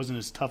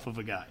as tough of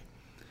a guy.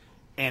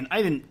 And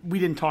we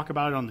didn't talk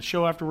about it on the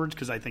show afterwards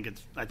because I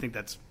think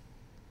that's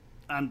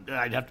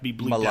I'd have to be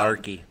bleeped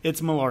malarkey. Out.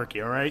 It's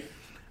malarkey, all right?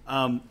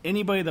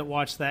 Anybody that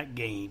watched that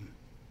game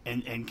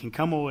and can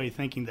come away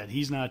thinking that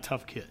he's not a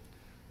tough kid,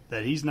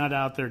 that he's not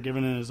out there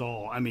giving it his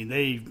all. I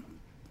mean,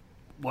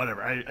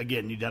 whatever.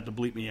 Again, you'd have to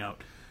bleep me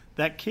out.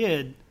 That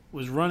kid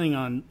was running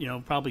on,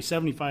 probably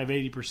 75,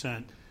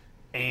 80%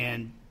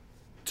 and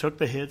took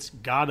the hits,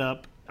 got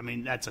up. I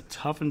mean, that's a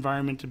tough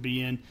environment to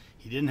be in.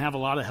 He didn't have a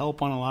lot of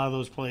help on a lot of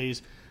those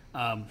plays.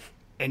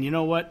 And you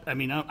know what? I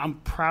mean, I'm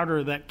prouder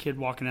of that kid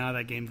walking out of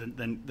that game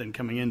than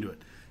coming into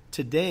it.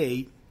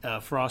 Today,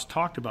 Frost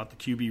talked about the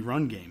QB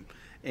run game.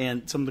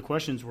 And some of the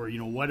questions were,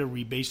 what are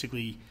we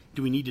basically –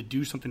 do we need to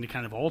do something to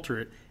kind of alter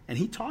it? And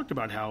he talked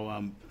about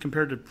how,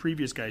 compared to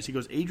previous guys, he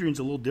goes, Adrian's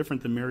a little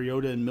different than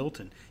Mariota and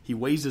Milton. He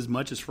weighs as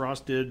much as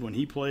Frost did when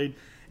he played,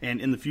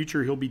 and in the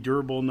future he'll be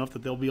durable enough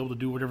that they'll be able to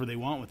do whatever they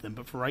want with him.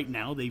 But for right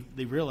now, they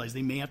realize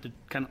they may have to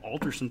kind of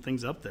alter some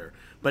things up there.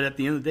 But at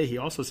the end of the day, he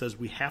also says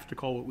we have to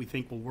call what we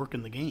think will work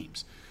in the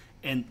games.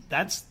 And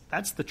that's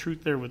the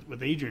truth there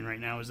with Adrian right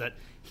now, is that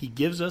he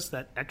gives us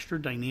that extra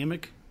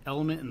dynamic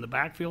element in the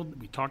backfield.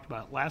 We talked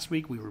about it last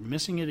week. We were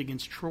missing it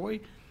against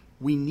Troy.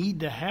 We need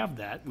to have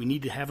that. We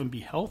need to have him be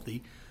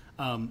healthy,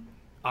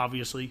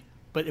 obviously.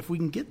 But if we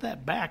can get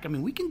that back, I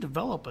mean, we can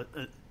develop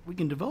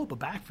a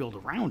backfield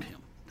around him.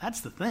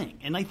 That's the thing.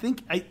 And I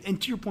think, and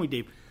to your point,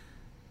 Dave,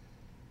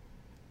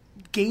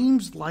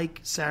 games like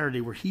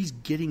Saturday where he's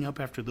getting up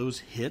after those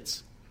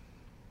hits,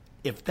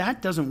 if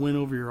that doesn't win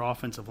over your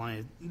offensive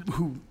line,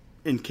 who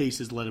in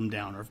cases let him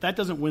down, or if that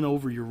doesn't win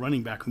over your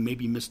running back who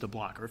maybe missed a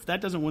block, or if that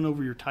doesn't win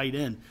over your tight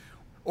end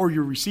or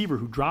your receiver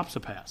who drops a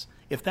pass,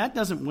 if that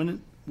doesn't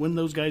win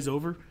those guys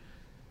over,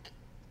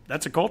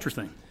 that's a culture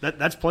thing.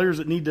 That's players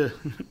that need to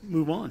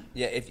move on.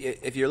 Yeah,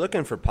 if you're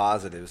looking for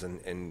positives,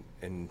 and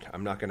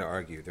I'm not going to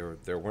argue,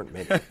 there weren't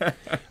many,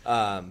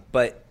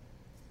 but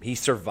he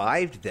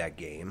survived that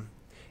game,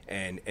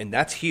 and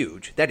that's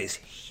huge. That is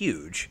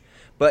huge.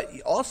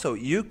 But also,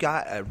 you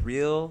got a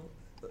real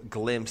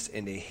glimpse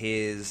into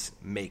his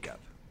makeup.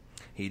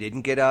 He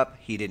didn't get up.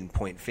 He didn't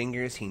point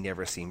fingers. He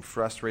never seemed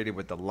frustrated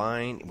with the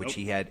line, which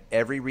he had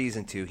every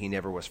reason to. He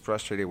never was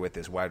frustrated with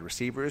his wide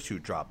receivers who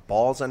dropped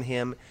balls on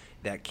him.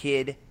 That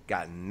kid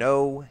got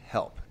no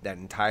help that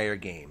entire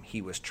game.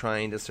 He was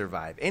trying to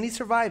survive, and he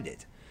survived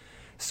it.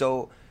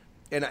 So,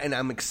 and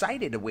I'm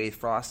excited the way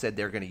Frost said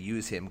they're going to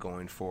use him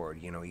going forward.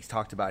 He's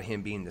talked about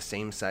him being the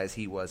same size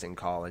he was in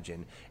college,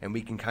 and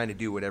we can kind of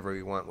do whatever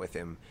we want with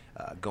him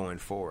going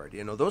forward.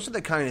 Those are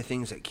the kind of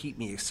things that keep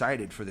me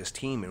excited for this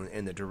team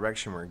and the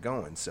direction we're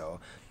going.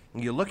 So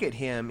you look at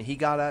him, he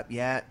got up,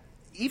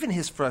 even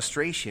his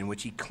frustration,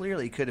 which he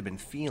clearly could have been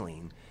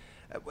feeling,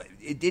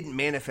 it didn't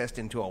manifest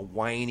into a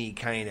whiny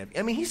kind of –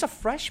 I mean, he's a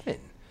freshman.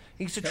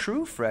 He's a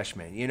true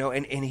freshman,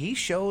 and he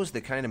shows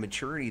the kind of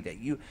maturity that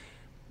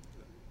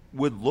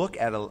would look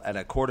at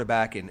a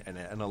quarterback and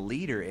a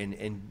leader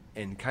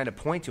and kind of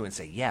point to and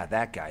say, yeah,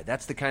 that guy,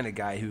 that's the kind of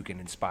guy who can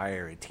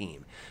inspire a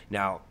team.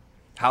 Now,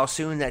 how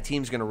soon that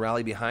team's going to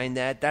rally behind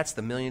that's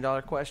the $1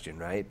 million question,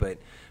 right?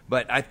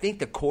 But I think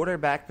the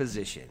quarterback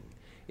position,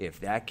 if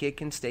that kid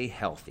can stay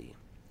healthy,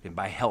 and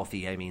by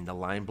healthy I mean the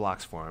line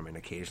blocks for him and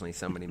occasionally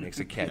somebody makes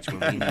a catch when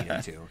we need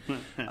him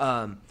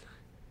to,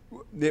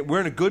 we're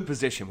in a good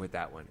position with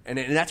that one. And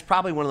that's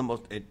probably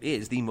it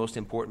is the most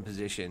important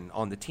position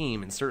on the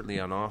team and certainly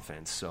on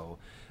offense. So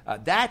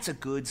that's a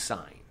good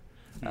sign.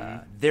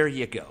 There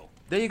you go.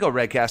 There you go,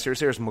 Redcasters.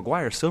 There's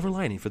McGuire's silver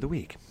lining for the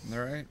week. All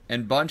right.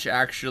 And Bunch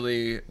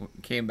actually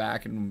came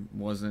back and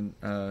wasn't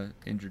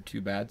injured too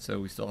bad,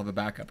 so we still have a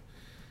backup.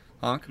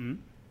 Honk? Mm-hmm.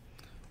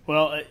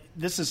 Well,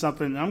 this is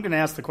something – I'm going to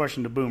ask the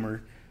question to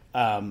Boomer.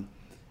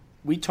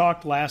 We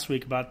talked last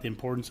week about the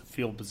importance of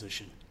field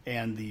position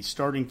and the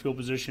starting field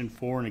position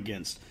for and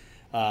against.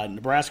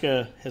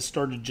 Nebraska has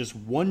started just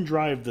one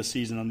drive this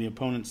season on the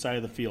opponent's side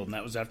of the field, and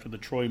that was after the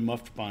Troy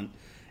muffed punt.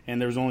 And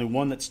there was only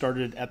one that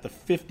started at the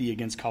 50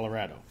 against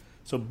Colorado.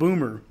 So,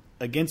 Boomer,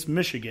 against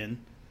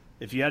Michigan,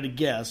 if you had to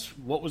guess,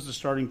 what was the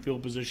starting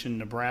field position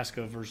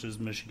Nebraska versus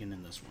Michigan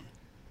in this one?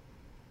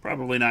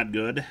 Probably not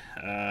good.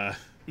 I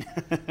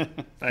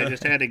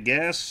just had to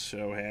guess,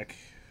 so heck,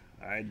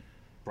 I'd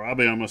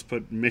probably almost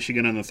put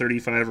Michigan on the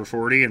 35 or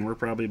 40, and we're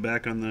probably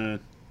back on the...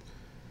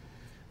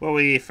 Well,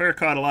 we fair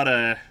caught a lot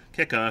of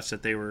kickoffs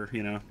that they were,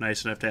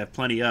 nice enough to have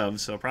plenty of,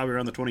 so probably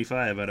around the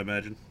 25, I'd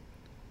imagine.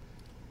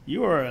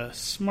 You are a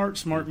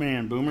smart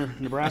man, Boomer.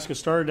 Nebraska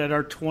started at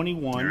our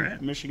 21.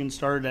 Right. Michigan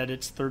started at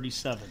its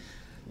 37.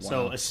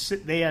 Wow. So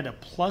they had a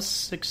plus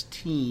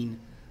 16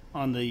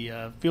 on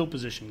the field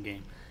position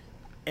game.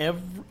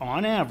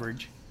 On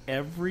average,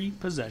 every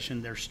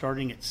possession, they're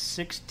starting at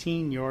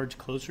 16 yards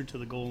closer to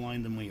the goal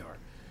line than we are.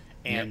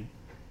 And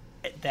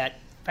that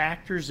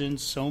factors in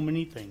so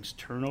many things.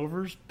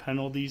 Turnovers,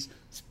 penalties,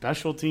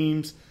 special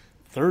teams,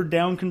 third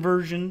down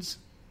conversions,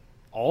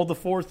 all the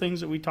four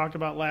things that we talked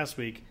about last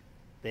week.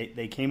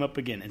 They came up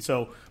again. And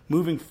so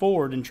moving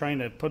forward and trying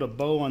to put a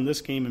bow on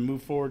this game and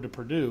move forward to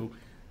Purdue,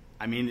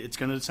 I mean, it's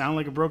going to sound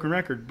like a broken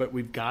record, but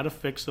we've got to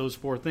fix those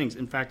four things.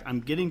 In fact, I'm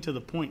getting to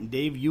the point, and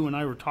Dave, you and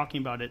I were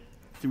talking about it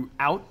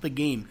throughout the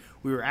game.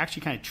 We were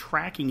actually kind of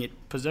tracking it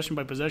possession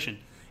by possession.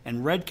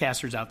 And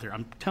Redcasters out there,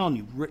 I'm telling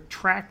you,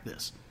 track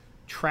this.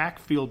 Track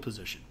field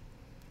position.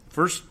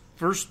 First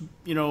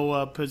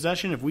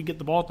possession, if we get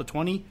the ball at the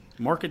 20,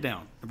 mark it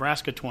down.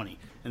 Nebraska 20.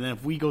 And then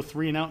if we go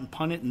 3 and out and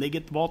punt it and they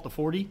get the ball at the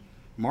 40,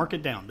 mark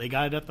it down. They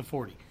got it at the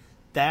 40.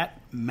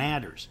 That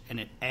matters, and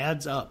it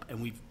adds up,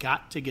 and we've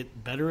got to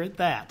get better at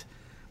that.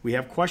 We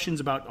have questions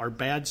about our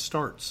bad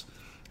starts.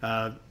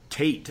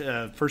 Tate,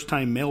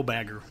 first-time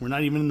mailbagger. We're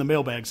not even in the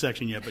mailbag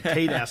section yet, but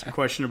Tate asked a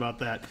question about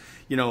that,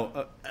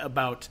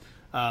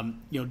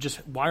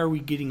 just why are we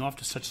getting off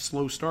to such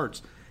slow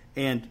starts?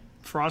 And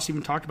Frost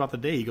even talked about the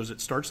day. He goes,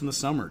 it starts in the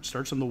summer. It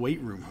starts in the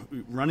weight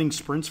room, running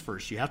sprints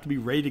first. You have to be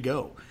ready to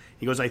go.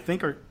 He goes, I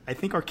think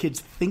our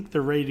kids think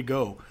they're ready to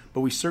go,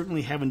 but we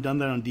certainly haven't done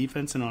that on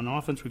defense, and on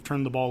offense we've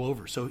turned the ball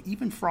over. So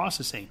even Frost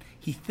is saying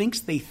he thinks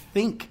they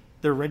think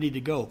they're ready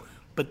to go,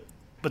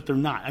 but they're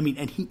not. I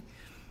mean,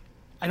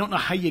 I don't know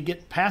how you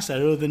get past that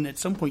other than at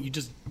some point you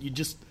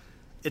just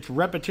it's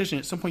repetition.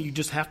 At some point you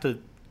just have to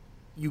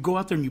you go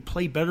out there and you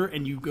play better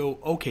and you go,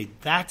 okay,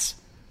 that's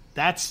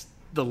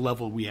the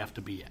level we have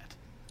to be at.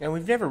 And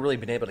we've never really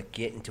been able to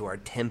get into our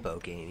tempo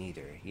game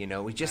either. We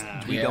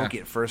don't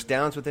get first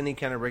downs with any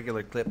kind of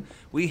regular clip.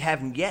 We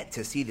haven't yet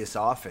to see this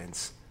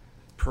offense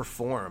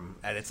perform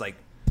at its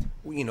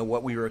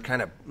what we were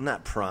kind of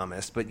not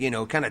promised, but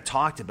kind of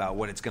talked about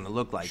what it's going to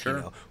look like.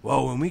 Sure.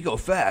 Well, when we go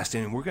fast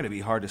and we're going to be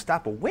hard to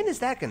stop. But when is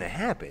that going to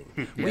happen?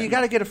 Well, you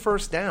got to get a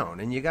first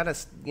down and you got to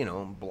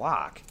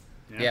block.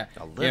 Yeah.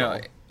 A little.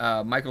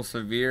 Michael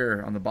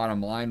Severe on the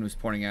bottom line was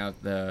pointing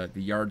out the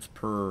yards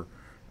per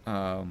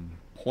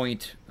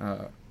point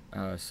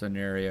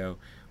scenario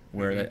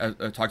where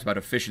it talks about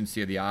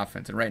efficiency of the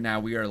offense. And right now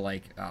we are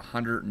like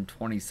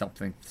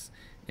 120-something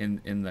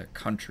in the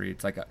country.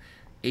 It's like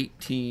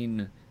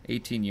 18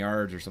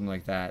 yards or something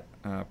like that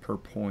per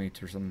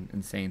point or some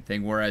insane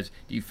thing. Whereas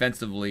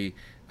defensively,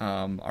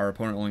 our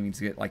opponent only needs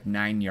to get like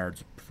 9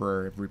 yards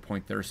for every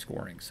point they're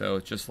scoring. So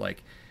it's just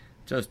like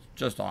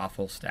just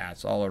awful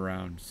stats all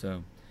around.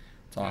 So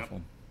it's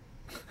awful.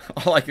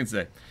 All I can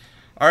say.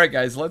 All right,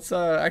 guys, let's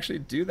actually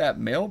do that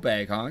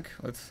mailbag, Honk.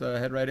 Let's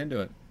head right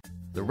into it.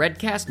 The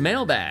Redcast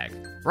Mailbag,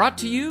 brought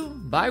to you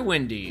by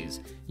Wendy's,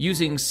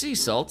 using sea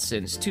salt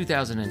since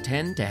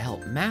 2010 to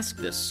help mask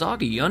the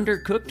soggy,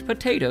 undercooked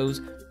potatoes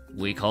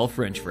we call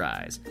French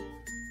fries.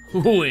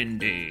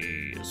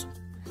 Wendy's.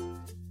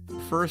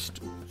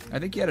 First, I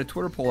think you had a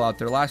Twitter poll out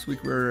there. Last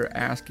week we were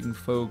asking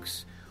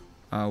folks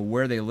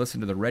where they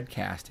listen to the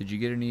Redcast. Did you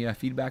get any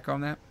feedback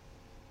on that?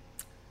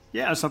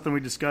 Yeah, something we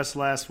discussed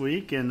last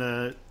week,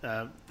 and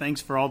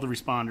thanks for all the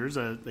responders.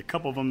 A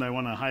couple of them that I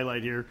want to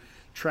highlight here.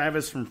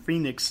 Travis from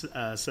Phoenix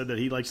said that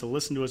he likes to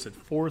listen to us at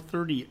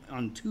 4:30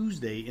 on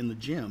Tuesday in the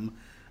gym.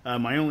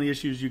 My only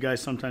issue is you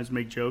guys sometimes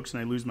make jokes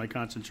and I lose my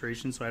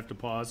concentration, so I have to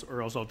pause,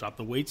 or else I'll drop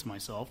the weights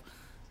myself.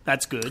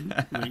 That's good.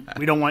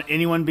 We don't want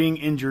anyone being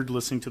injured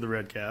listening to the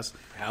Redcast.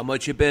 How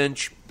much you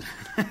bench?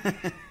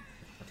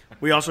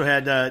 We also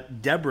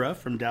had Deborah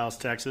from Dallas,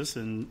 Texas,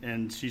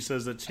 and she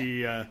says that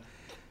she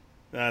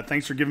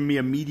thanks for giving me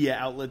a media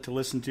outlet to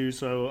listen to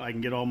so I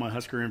can get all my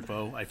Husker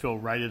info. I feel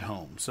right at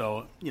home.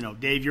 So,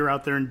 Dave, you're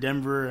out there in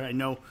Denver. I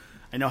know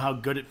how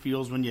good it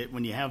feels when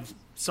you have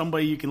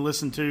somebody you can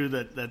listen to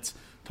that's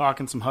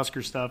talking some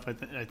Husker stuff.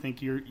 I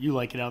think you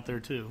like it out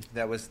there too.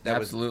 That was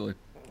Absolutely.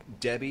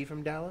 Debbie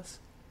from Dallas.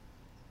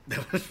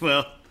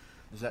 Well,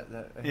 Was that?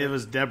 it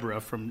was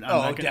Deborah from.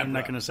 I'm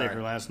not going to say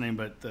her last name,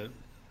 but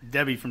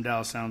Debbie from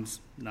Dallas sounds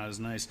not as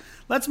nice.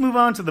 Let's move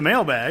on to the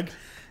mailbag,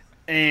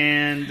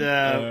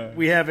 and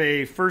we have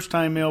a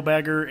first-time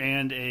mailbagger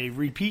and a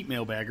repeat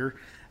mailbagger.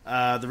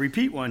 The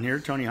repeat one here,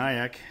 Tony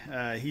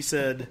Hayek. He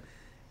said,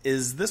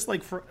 "Is this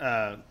like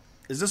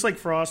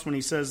Frost when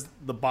he says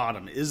the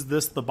bottom? Is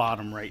this the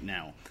bottom right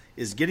now?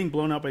 Is getting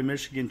blown out by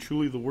Michigan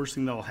truly the worst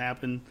thing that will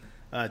happen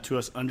to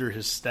us under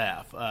his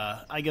staff?"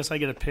 I guess I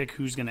get to pick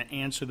who's going to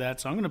answer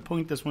that, so I'm going to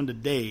point this one to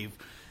Dave.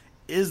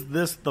 Is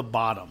this the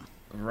bottom?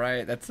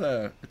 Right.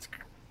 I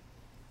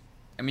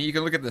mean, you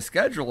can look at the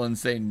schedule and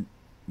say,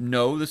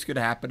 no, this could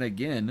happen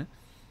again.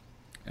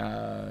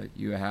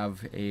 You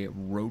have a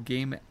road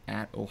game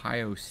at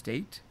Ohio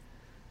State.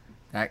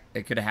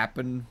 It could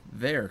happen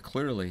there,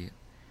 clearly.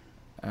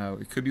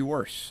 It could be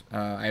worse.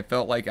 I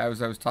felt like I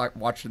was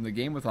watching the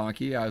game with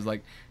Honky. I was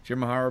like,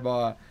 Jim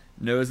Harbaugh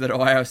knows that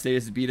Ohio State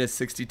has beat us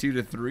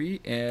 62-3,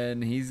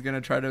 and he's going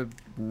to try to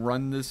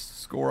run this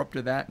score up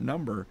to that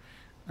number.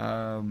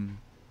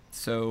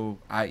 So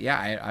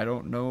I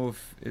don't know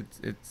if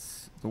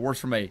it's the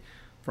worst from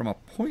a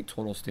point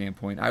total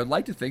standpoint. I would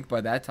like to think by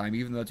that time,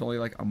 even though it's only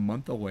like a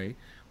month away,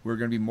 we're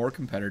going to be more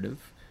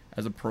competitive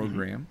as a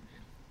program,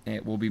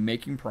 and we'll be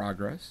making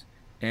progress,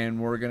 and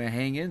we're going to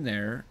hang in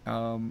there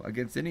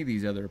against any of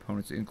these other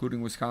opponents,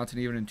 including Wisconsin,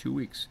 even in 2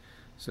 weeks.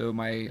 So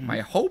my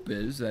hope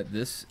is that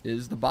this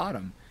is the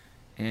bottom,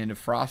 and if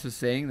Frost is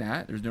saying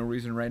that, there's no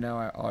reason right now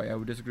I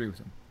would disagree with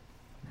him.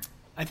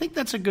 I think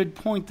that's a good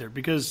point there,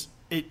 because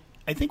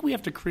I think we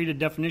have to create a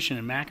definition,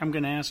 and Mac, I'm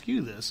going to ask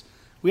you this.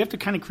 We have to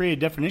kind of create a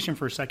definition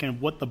for a second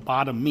of what the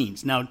bottom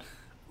means. Now,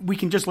 we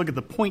can just look at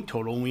the point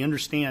total, and we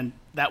understand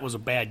that was a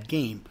bad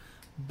game,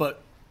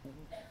 but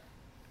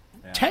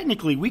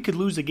technically we could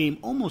lose a game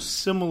almost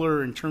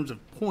similar in terms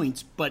of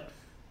points, but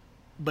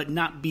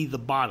not be the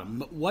bottom.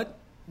 But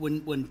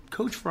when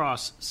Coach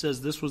Frost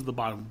says this was the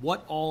bottom,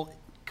 what all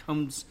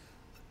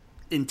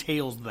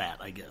entails that,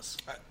 I guess?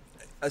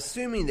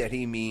 Assuming that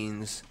he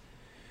means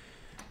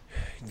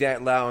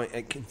that allowing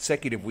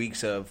consecutive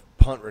weeks of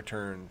punt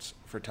returns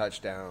for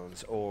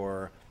touchdowns,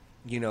 or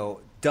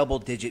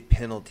double-digit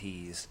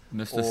penalties,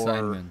 missed or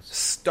assignments,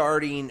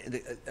 starting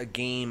a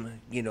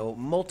game,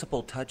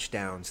 multiple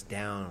touchdowns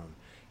down,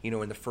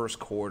 in the first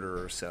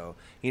quarter or so.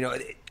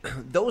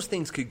 Those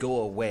things could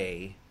go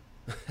away,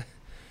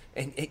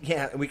 and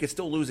we could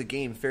still lose a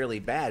game fairly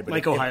bad, but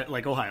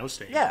like Ohio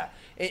State. Yeah,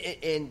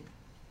 and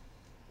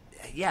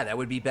that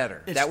would be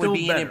better. It's that would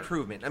be better. an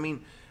improvement. I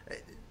mean,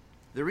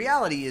 the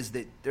reality is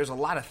that there's a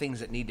lot of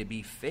things that need to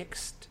be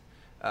fixed.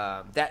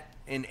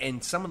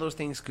 And some of those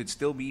things could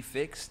still be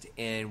fixed,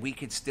 and we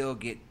could still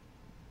get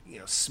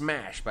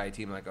smashed by a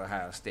team like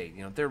Ohio State.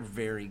 They're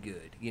very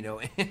good.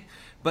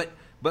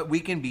 But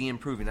we can be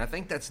improving. I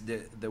think that's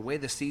the way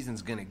the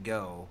season's going to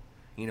go.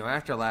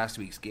 After last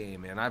week's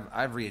game, and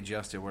I've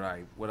readjusted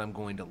what I'm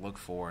going to look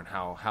for and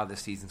how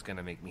this season's going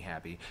to make me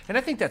happy. And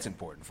I think that's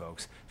important,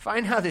 folks.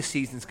 Find how this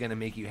season's going to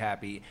make you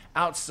happy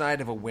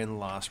outside of a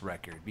win-loss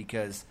record,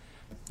 because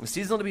the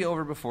season will be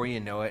over before you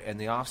know it, and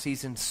the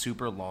off-season's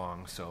super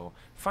long, so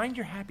find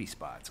your happy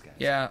spots, guys.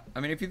 Yeah,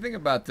 I mean, if you think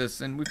about this,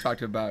 and we've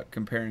talked about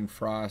comparing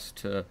Frost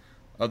to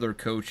other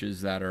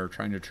coaches that are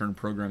trying to turn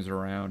programs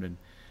around, and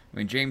I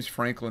mean, James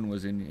Franklin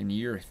was in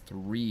year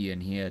 3,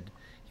 and he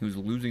was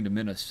losing to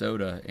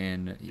Minnesota,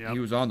 and he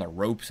was on the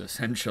ropes,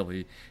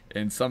 essentially,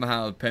 and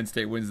somehow Penn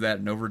State wins that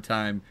in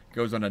overtime,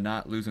 goes on to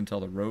not lose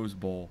until the Rose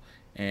Bowl,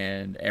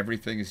 and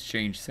everything has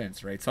changed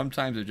since, right?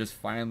 Sometimes it just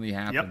finally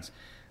happens. Yep.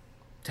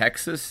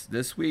 Texas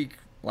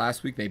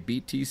last week they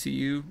beat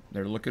TCU.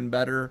 They're looking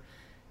better.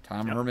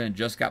 Tom Herman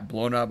just got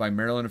blown out by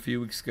Maryland a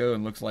few weeks ago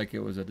and looks like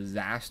it was a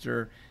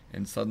disaster,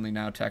 and suddenly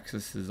now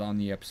Texas is on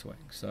the upswing.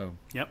 So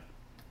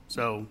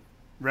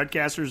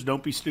Redcasters,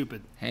 don't be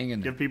stupid. Hang in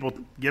there.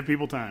 Give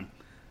people time.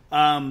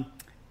 And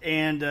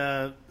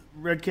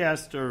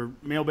Redcast or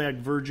Mailbag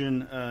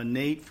Virgin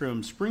Nate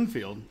from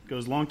Springfield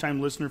goes, longtime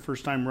listener,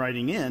 first time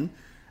writing in.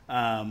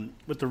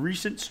 With the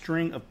recent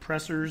string of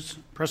press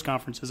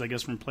conferences, I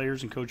guess, from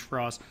players and Coach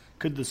Frost,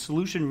 could the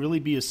solution really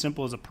be as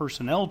simple as a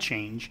personnel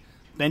change,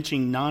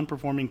 benching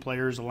non-performing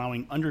players,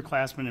 allowing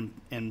underclassmen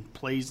and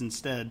plays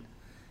instead,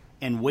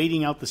 and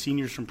waiting out the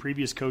seniors from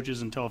previous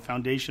coaches until a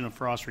foundation of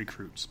Frost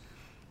recruits?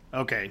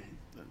 Okay,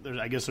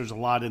 I guess there's a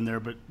lot in there,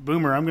 but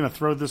Boomer, I'm going to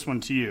throw this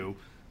one to you.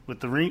 With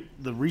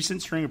the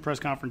recent string of press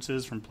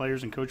conferences from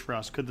players and Coach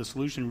Frost, could the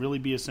solution really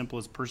be as simple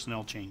as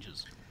personnel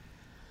changes?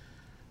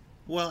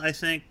 Well, I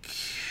think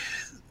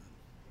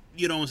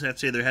you'd almost have to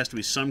say there has to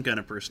be some kind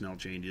of personnel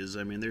changes.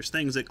 I mean, there's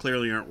things that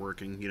clearly aren't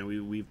working. You know,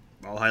 we've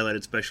all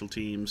highlighted special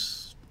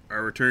teams.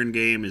 Our return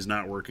game is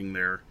not working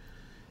there.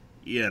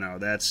 You know,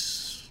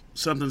 that's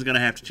something's going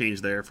to have to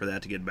change there for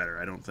that to get better.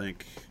 I don't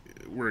think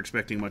we're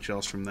expecting much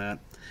else from that.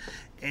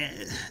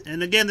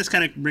 And again, this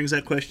kind of brings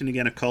that question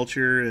again of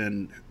culture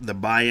and the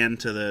buy-in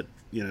to the,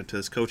 you know, to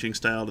this coaching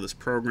style, to this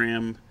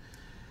program.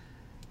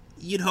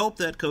 You'd hope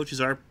that coaches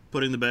are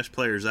putting the best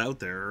players out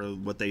there, or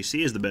what they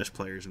see as the best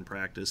players in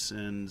practice.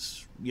 And,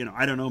 you know,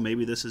 I don't know,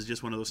 maybe this is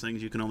just one of those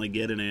things you can only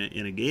get in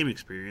a game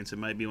experience. It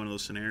might be one of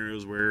those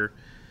scenarios where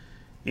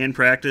in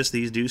practice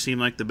these do seem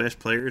like the best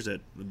players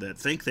that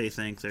think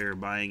they're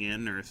buying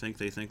in, or think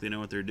they know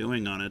what they're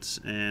doing on it.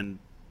 And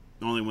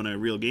only when a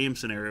real game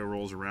scenario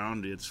rolls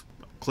around, it's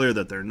clear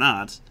that they're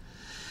not.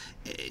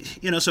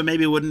 You know, so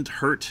maybe it wouldn't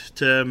hurt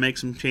to make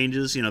some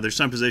changes. You know, there's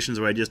some positions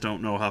where I just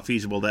don't know how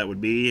feasible that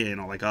would be. You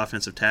know, like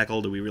offensive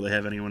tackle, do we really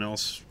have anyone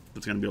else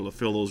that's going to be able to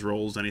fill those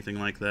roles, anything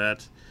like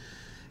that?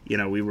 You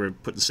know, we were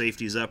putting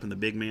safeties up in the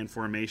big man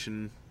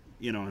formation,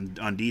 you know,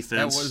 on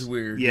defense. That was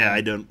weird. Yeah, I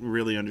don't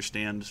really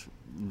understand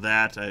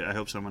that. I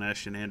hope someone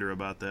asks Shenander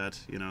about that,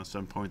 you know, at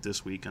some point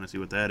this week, kind of see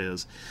what that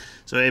is.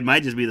 So it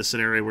might just be the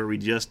scenario where we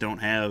just don't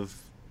have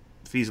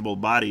feasible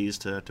bodies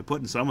to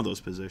put in some of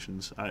those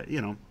positions.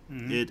 You know,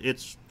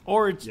 it's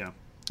yeah.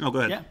 Oh, go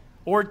ahead. Yeah,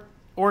 or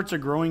it's a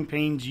growing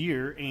pains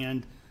year,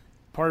 and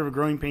part of a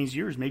growing pains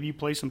year is maybe you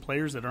play some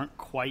players that aren't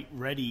quite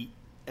ready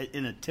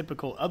in a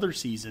typical other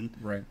season.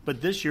 Right.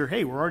 But this year,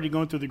 hey, we're already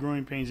going through the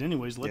growing pains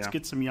anyways. Let's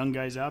get some young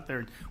guys out there.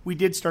 And we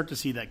did start to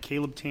see that.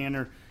 Caleb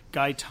Tanner,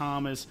 Guy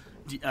Thomas,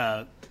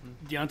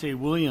 Deontay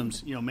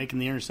Williams, you know, making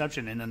the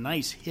interception and a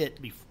nice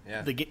hit before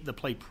the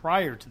play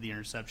prior to the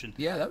interception.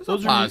 Yeah, that was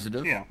those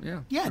positive.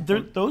 Yeah,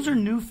 those are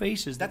new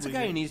faces. That's a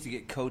guy who needs to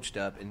get coached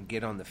up and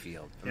get on the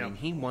field. I mean,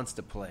 he wants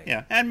to play.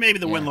 Yeah, and maybe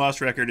the win-loss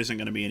record isn't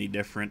going to be any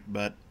different,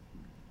 but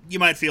you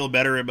might feel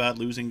better about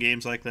losing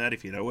games like that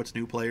if you know it's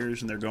new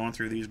players and they're going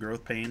through these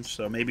growth pains.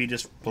 So maybe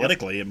just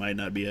politically it might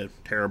not be a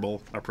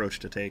terrible approach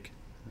to take.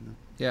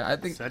 Yeah, I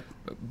think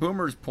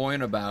Boomer's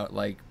point about,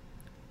 like,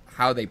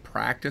 how they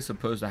practice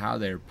opposed to how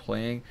they're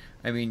playing,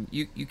 I mean,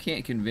 you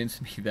can't convince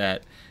me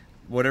that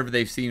whatever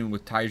they've seen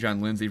with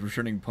Tyjon Lindsey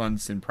returning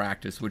punts in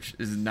practice, which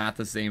is not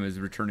the same as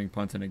returning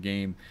punts in a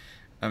game,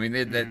 I mean,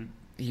 that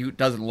he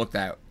doesn't look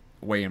that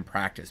way in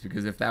practice,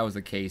 because if that was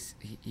the case,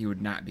 he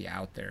would not be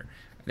out there.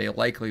 They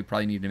likely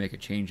probably need to make a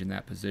change in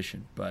that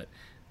position, but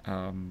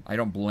I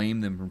don't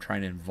blame them from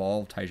trying to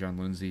involve Tyjon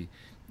Lindsey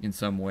in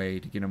some way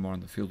to get him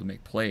on the field to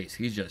make plays.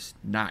 He's just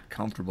not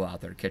comfortable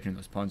out there catching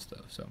those punts,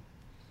 though. So,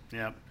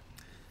 yeah.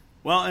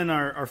 Well, and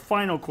our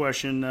final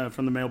question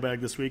from the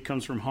mailbag this week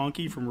comes from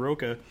Honky from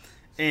Roca.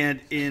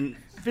 And in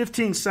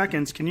 15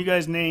 seconds, can you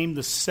guys name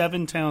the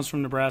 7 towns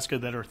from Nebraska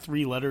that are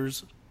 3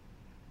 letters?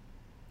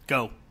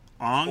 Go.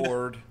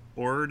 Ord,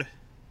 Oak,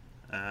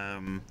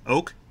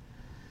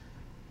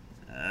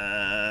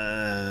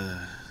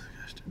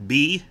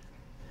 B.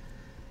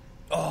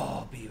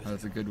 Oh, B.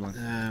 That's a good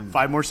one.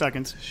 5 more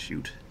seconds.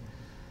 Shoot.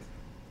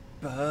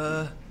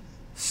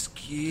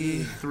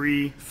 Ski.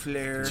 3,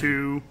 Flare.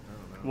 2,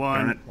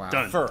 1. Wow.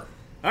 Done. Fur.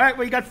 All right,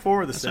 well, you got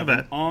 4 of the That's 7.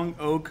 not bad. Ong,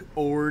 Oak,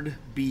 Ord,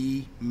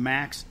 B,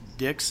 Max,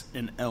 Dix,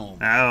 and Elm.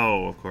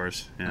 Oh, of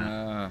course.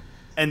 Yeah.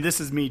 And this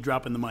is me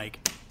dropping the mic.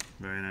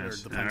 Very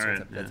nice. Or the All pencil.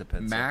 right. That's a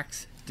pencil.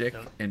 Max, Dick,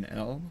 and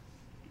L.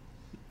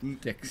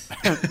 Dix.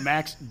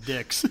 Max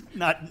Dix.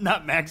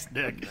 Not Max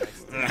Dick.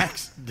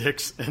 Max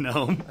Dix and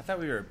Elm. I thought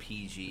we were a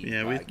PG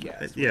Yeah,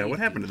 podcast. what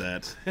happened to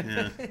that?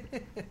 Yeah.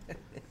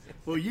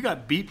 Well, you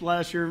got beeped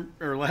last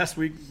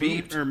week,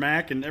 Beeped. or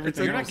Mac, and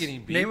everything You're else. not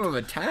getting name of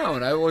a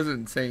town. I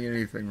wasn't saying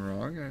anything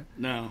wrong.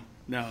 No.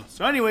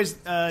 So, anyways,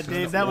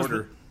 Dave, that was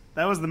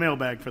the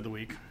mailbag for the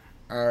week.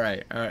 All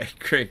right.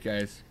 Great,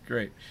 guys.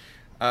 Great.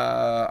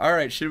 All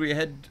right, should we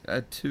head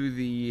to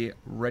the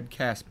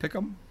Redcast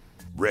Pick'em?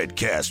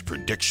 Redcast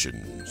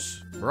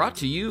predictions. Brought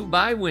to you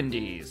by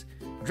Wendy's.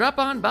 Drop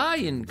on by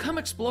and come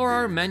explore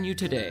our menu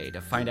today to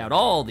find out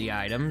all the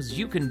items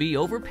you can be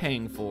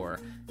overpaying for.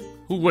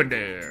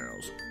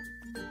 Wendy's.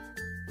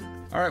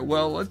 All right,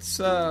 well, let's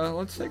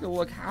take a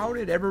look. How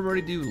did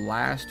everybody do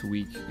last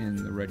week in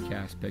the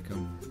Redcast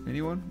Pick'em?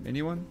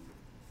 Anyone?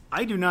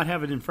 I do not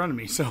have it in front of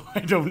me, so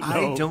I don't know.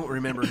 I don't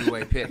remember who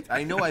I picked.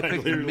 I know I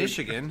picked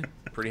Michigan.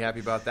 Pretty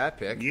happy about that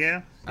pick.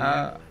 Yeah.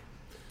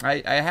 I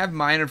have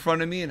mine in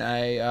front of me, and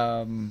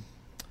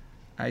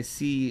I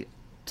see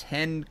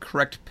 10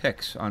 correct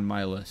picks on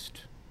my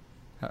list.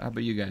 How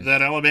about you guys? Did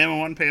that Alabama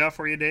one pay off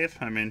for you, Dave?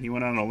 I mean, you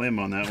went on a limb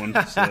on that one.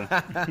 So.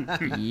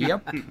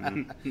 Yep.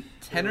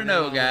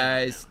 10-0,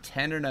 guys.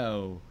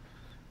 10-0.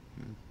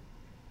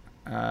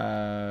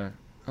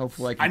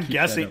 Hopefully I can I'm keep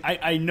guessing. that up.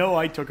 I know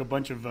I took a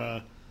bunch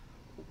of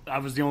I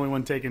was the only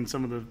one taking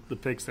some of the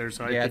picks there.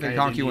 So I think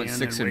Honky went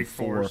 6 and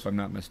 4, Forest. if I'm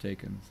not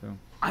mistaken. So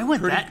I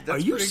went that. Are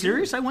you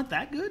serious? Good. I went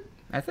that good?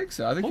 I think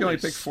so. I think you only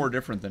picked 4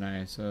 different than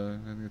I, so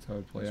I think that's how it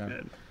would play out.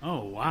 Good.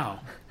 Oh, wow.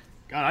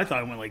 God, I thought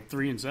I went like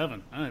 3 and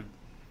 7.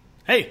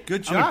 Hey,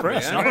 good job,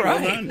 man. All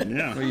right. Well done.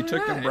 Yeah. Well, you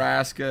took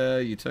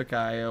Nebraska, you took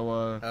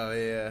Iowa. Oh,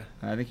 yeah.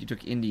 I think you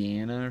took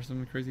Indiana or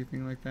some crazy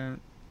thing like that.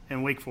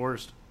 And Wake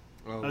Forest.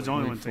 I was the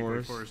only one to take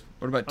Wake Forest.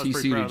 What about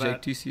TCU? Did you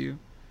take TCU?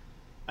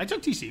 I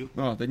took TCU.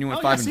 Oh, then you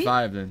went 5 and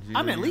 5 then.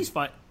 I'm at least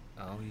 5.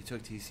 Oh, you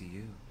took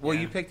TCU. Well,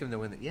 you picked them to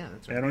win. Yeah,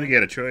 that's right. I don't think you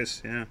had a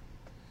choice. Yeah.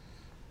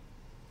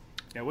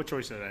 Yeah, what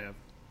choice did I have?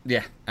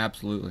 Yeah,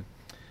 absolutely.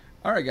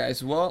 All right,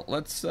 guys. Well,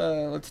 let's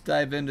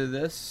dive into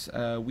this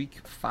week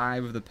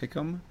 5 of the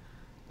Pick'em.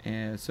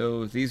 And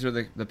so these are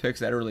the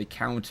picks that really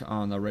count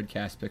on the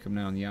Redcast Pick'em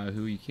now on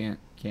Yahoo. You can't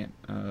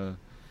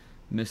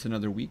miss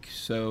another week.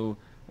 So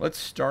let's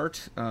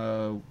start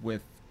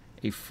with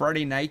a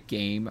Friday night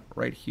game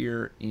right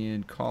here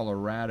in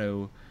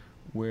Colorado,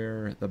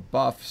 where the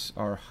Buffs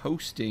are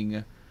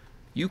hosting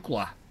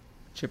UCLA.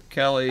 Chip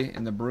Kelly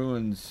and the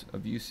Bruins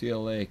of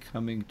UCLA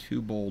coming to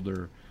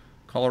Boulder.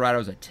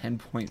 Colorado's a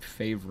 10-point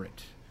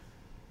favorite.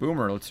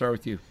 Boomer, let's start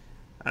with you.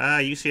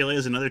 UCLA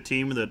is another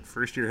team that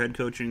first-year head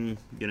coaching,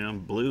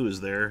 Blue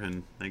is there,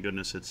 and thank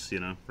goodness it's,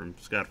 from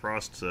Scott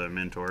Frost's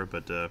mentor.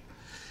 But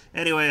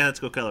anyway, let's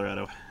go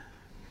Colorado.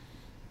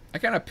 I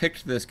kind of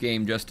picked this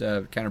game just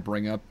to kind of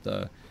bring up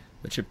the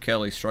Chip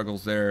Kelly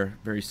struggles there,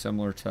 very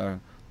similar to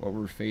what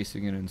we're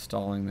facing in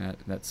installing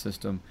that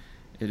system.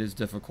 It is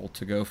difficult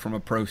to go from a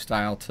pro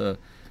style to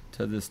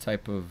this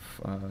type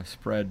of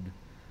spread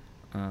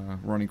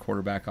running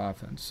quarterback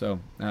offense. So,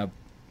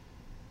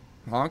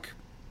 Honk?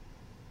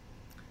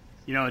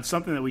 It's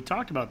something that we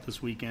talked about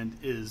this weekend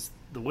is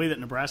the way that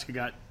Nebraska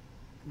got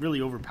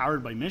really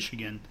overpowered by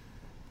Michigan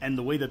and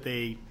the way that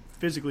they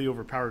physically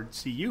overpowered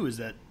CU is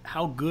that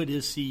how good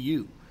is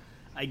CU?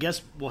 I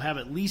guess we'll have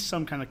at least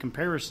some kind of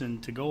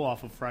comparison to go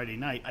off of Friday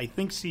night. I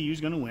think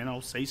CU's going to win.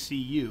 I'll say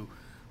CU.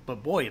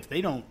 But, boy, if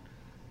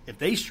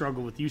they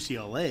struggle with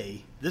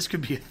UCLA, this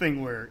could be a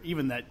thing where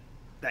even that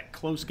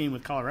close game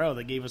with Colorado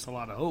that gave us a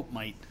lot of hope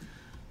might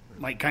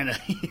kind of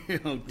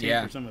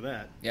tamper some of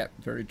that. Yeah,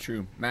 very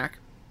true. Mac?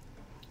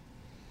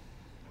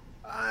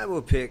 I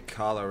will pick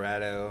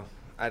Colorado.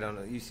 I don't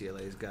know.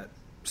 UCLA's got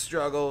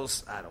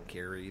struggles. I don't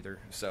care either.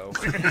 So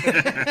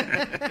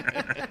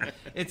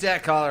it's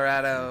at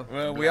Colorado.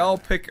 Well, we all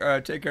take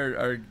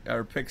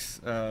our picks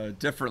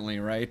differently,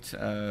 right?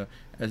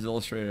 As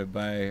illustrated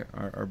by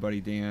our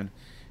buddy Dan.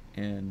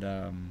 And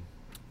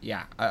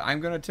I'm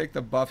going to take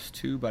the Buffs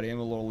too, but I am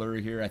a little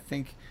leery here. I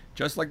think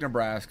just like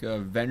Nebraska,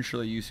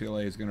 eventually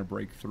UCLA is going to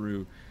break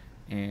through,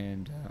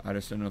 and I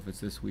just don't know if it's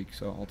this week.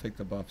 So I'll take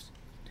the Buffs.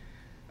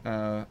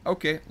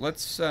 Okay,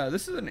 let's.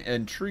 This is an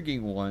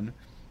intriguing one.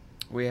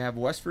 We have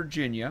West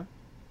Virginia,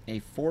 a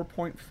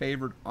 4-point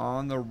favorite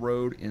on the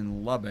road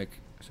in Lubbock.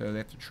 So they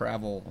have to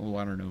travel,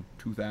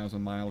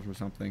 2,000 miles or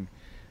something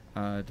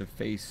to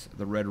face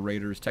the Red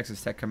Raiders.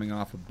 Texas Tech coming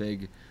off a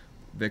big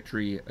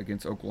victory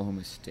against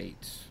Oklahoma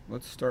State.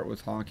 Let's start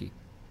with Honky.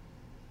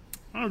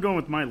 I'm going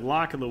with my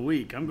lock of the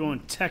week. I'm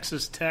going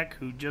Texas Tech,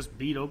 who just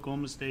beat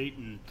Oklahoma State,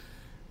 and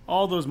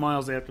all those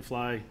miles they have to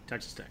fly,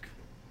 Texas Tech.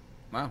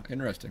 Wow,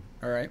 interesting.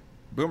 All right.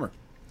 Boomer.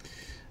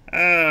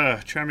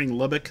 Charming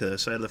Lubbock, the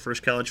site of the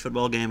first college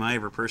football game I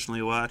ever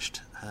personally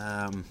watched.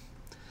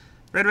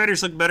 Red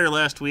Raiders looked better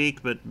last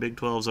week, but Big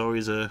 12's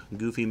always a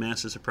goofy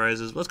mess of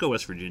surprises. Let's go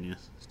West Virginia.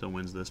 Still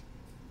wins this.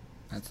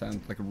 That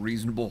sounds like a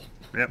reasonable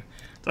that's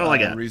all I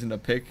got. Reason to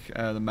pick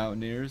the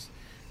Mountaineers.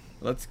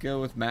 Let's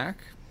go with Mac.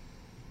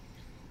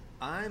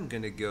 I'm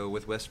going to go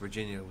with West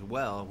Virginia as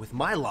well with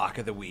my lock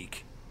of the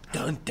week.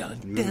 Dun,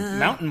 dun, dun.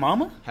 Mountain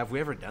Mama? Have we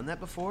ever done that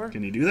before?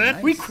 Can you do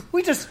that? Nice.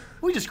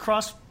 We just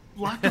crossed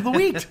lock of the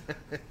week.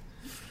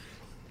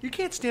 You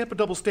can't stamp a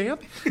double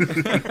stamp.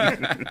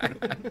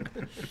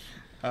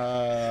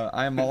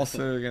 I'm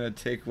also going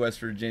to take West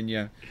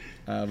Virginia,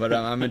 but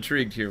I'm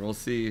intrigued here. We'll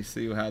see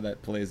how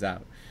that plays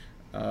out.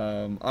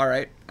 All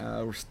right,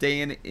 we're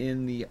staying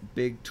in the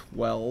Big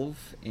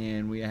 12,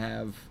 and we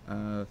have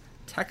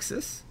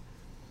Texas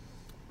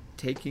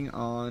taking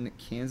on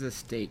Kansas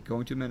State.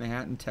 Going to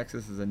Manhattan,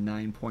 Texas is a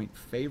 9-point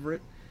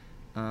favorite.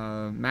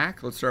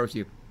 Mac, let's start with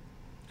you.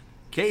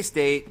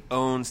 K-State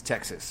owns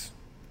Texas.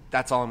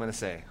 That's all I'm going to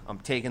say. I'm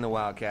taking the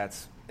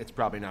Wildcats. It's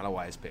probably not a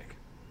wise pick.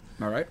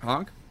 All right,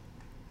 Honk?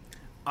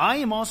 I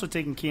am also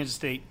taking Kansas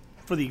State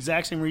for the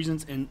exact same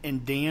reasons.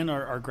 And Dan,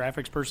 our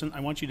graphics person, I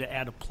want you to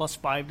add a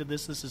 +5 to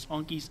this. This is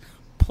Honky's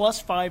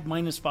 +5,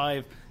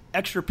 -5,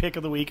 extra pick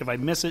of the week. If I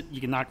miss it, you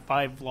can knock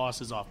 5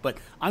 losses off. But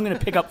I'm going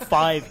to pick up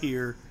 5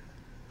 here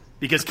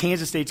because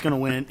Kansas State's going to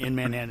win in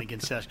Manhattan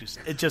against Syracuse.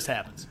 It just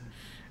happens.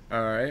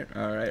 All right.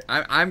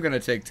 I'm going to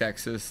take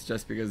Texas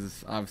just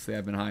because obviously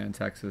I've been high on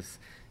Texas.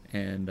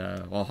 And,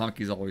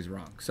 Honky's always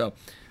wrong. So,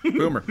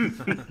 Boomer.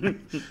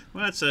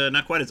 Well, it's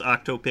not quite as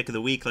Octo pick of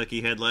the week like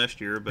he had last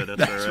year, but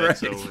that's all right. Right.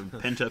 So,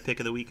 Penta pick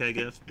of the week, I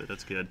guess, but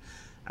that's good.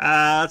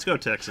 Let's go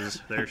Texas.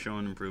 They're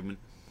showing improvement.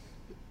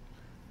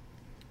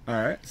 All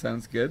right,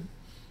 sounds good.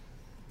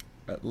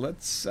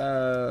 Let's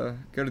go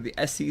to the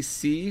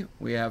SEC.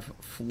 We have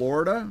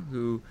Florida,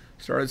 who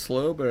started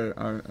slow but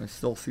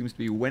still seems to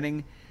be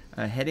winning,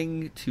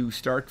 heading to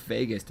Stark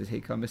Vegas to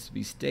take on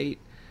Mississippi State.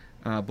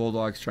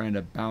 Bulldogs trying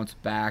to bounce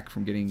back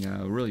from getting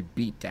really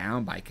beat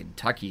down by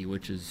Kentucky,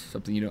 which is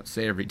something you don't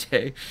say every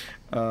day.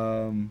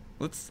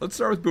 Let's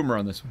start with Boomer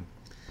on this one.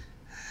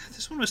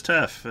 This one was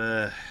tough.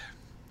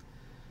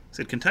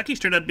 Said Kentucky's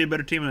turned out to be a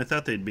better team than I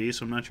thought they'd be,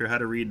 so I'm not sure how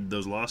to read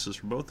those losses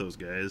for both those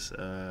guys.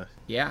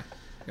 Yeah.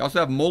 You also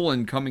have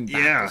Mullen coming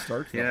back to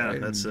start.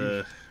 Right? That's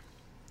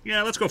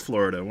let's go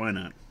Florida. Why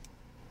not?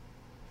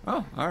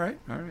 Oh, all right,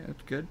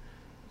 that's good.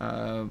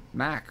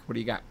 Mac, what do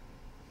you got?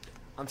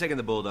 I'm taking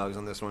the Bulldogs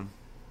on this one.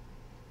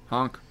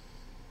 Honk.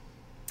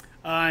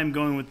 I'm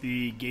going with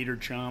the Gator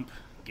Chomp.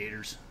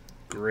 Gators.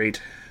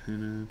 Great.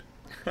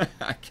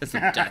 I guess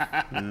I'm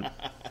done.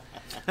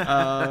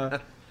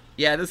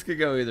 Yeah, this could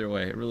go either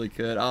way. It really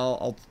could.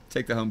 I'll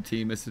take the home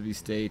team, Mississippi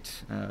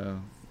State.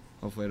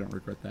 Hopefully I don't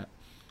regret that.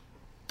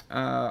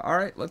 All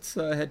right, let's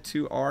head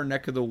to our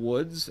neck of the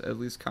woods, at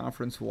least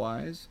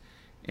conference-wise.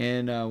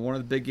 And one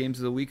of the big games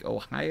of the week,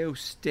 Ohio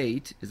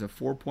State is a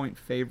 4-point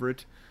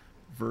favorite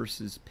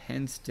versus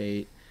Penn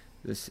State.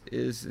 This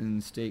is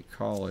in State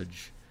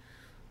College.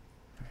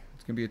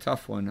 It's going to be a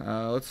tough one.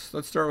 Let's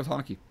start with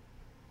Honky.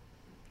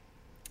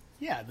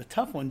 Yeah, the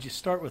tough ones. You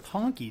start with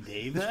Honky,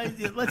 Dave.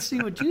 Let's see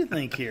what you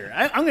think here.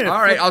 I'm going to.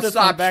 All right, I'll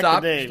stop.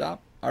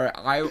 Stop. All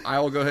right, I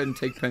will go ahead and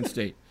take Penn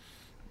State.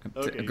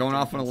 I'm going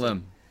off on a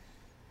limb.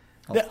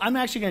 I'm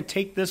actually going to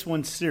take this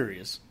one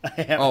serious.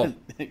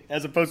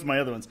 As opposed to my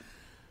other ones.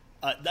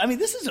 I mean,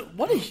 this is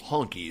what a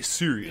Honky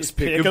serious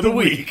pick of the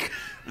week.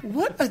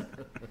 What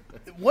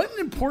an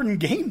important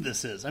game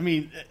this is. I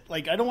mean,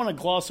 like, I don't want to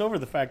gloss over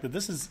the fact that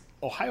this is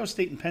Ohio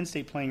State and Penn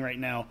State playing right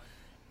now.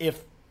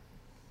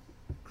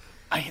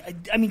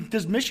 I mean,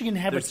 does Michigan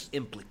have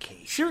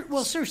implications? Sure.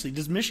 Well, seriously,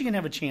 does Michigan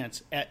have a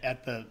chance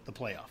at the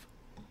playoff?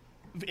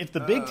 If the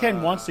Big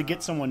Ten wants to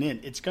get someone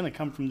in, it's going to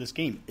come from this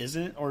game,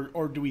 isn't it?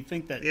 Or do we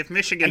think that if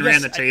Michigan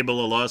ran the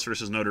table, a loss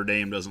versus Notre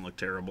Dame doesn't look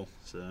terrible.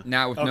 So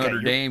not with Notre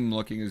Dame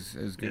looking as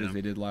good as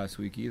they did last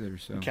week either.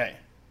 So okay,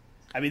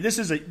 I mean this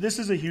is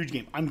a huge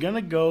game. I'm going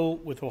to go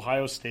with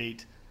Ohio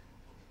State.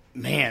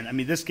 Man, I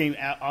mean this game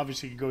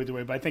obviously could go either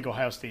way, but I think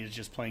Ohio State is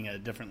just playing at a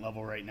different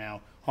level right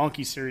now.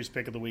 Honky serious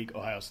pick of the week,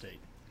 Ohio State.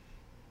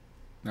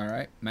 All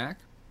right, Mac.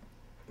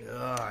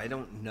 I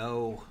don't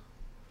know.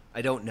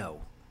 I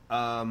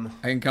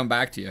can come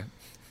back to you.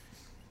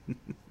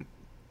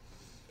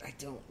 I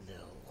don't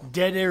know.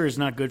 Dead air is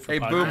not good for. Hey,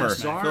 podcasts. Boomer,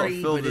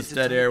 sorry, fill but this it's a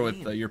dead tough air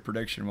game. with your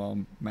prediction while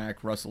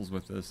Mac wrestles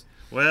with this.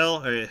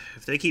 Well,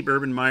 if they keep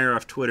Urban Meyer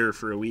off Twitter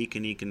for a week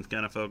and he can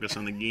kind of focus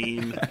on the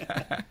game,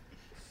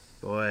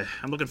 boy,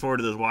 I'm looking forward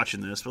to watching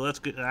this.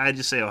 But I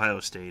just say Ohio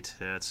State.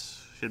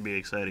 Should be an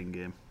exciting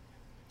game.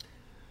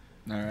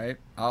 All right,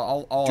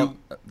 I'll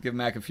give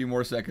Mac a few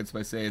more seconds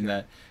by saying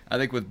that I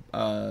think with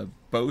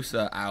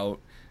Bosa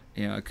out,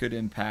 it could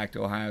impact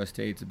Ohio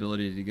State's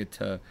ability to get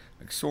to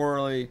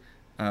McSorley.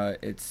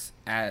 It's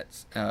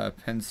at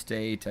Penn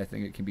State. I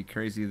think it can be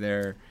crazy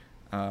there.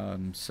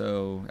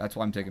 So that's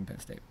why I'm taking Penn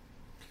State.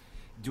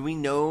 Do we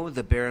know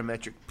the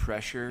barometric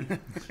pressure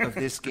of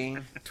this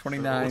game?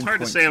 29. Well, it's hard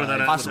to say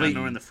without Possibly.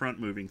 knowing the front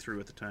moving through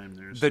at the time.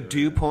 The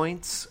dew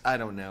points? I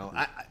don't know.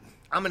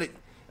 I'm gonna.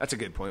 That's a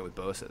good point with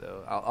Bosa,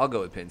 though. I'll go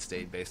with Penn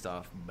State based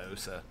off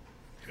Bosa.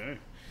 Okay.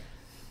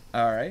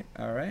 All right.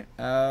 All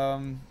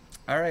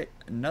right.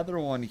 Another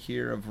one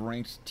here of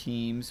ranked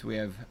teams. We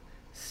have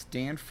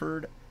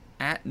Stanford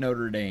at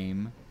Notre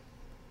Dame.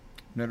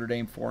 Notre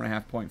Dame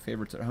 4.5-point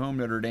favorites at home.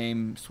 Notre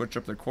Dame switched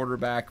up their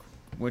quarterback,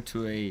 went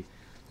to a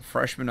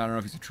freshman. I don't know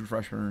if he's a true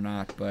freshman or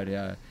not, but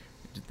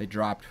they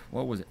dropped,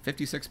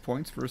 56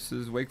 points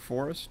versus Wake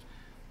Forest.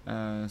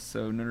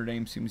 So Notre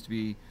Dame seems to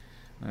be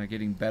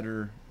getting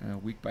better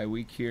week by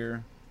week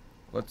here.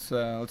 Let's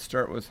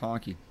start with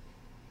Honky.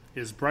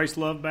 Is Bryce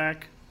Love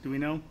back? Do we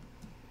know?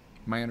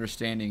 My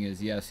understanding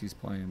is yes, he's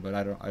playing, but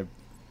I'm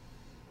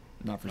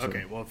not for sure.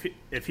 Okay, well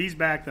if he's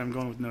back, then I'm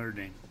going with Notre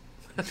Dame.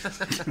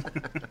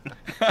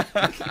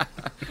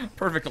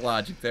 Perfect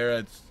logic there.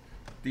 That's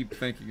deep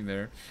thinking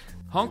there.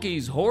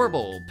 Honky's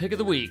Horrible Pick of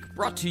the Week,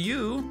 brought to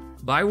you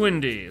by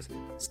Wendy's.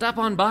 Stop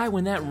on by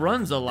when that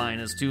Runza line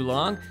is too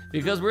long,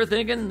 because we're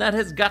thinking that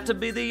has got to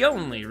be the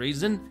only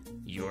reason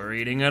you're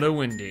eating at a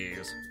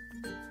Wendy's.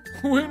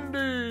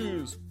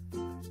 Wendy's!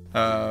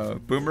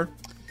 Boomer?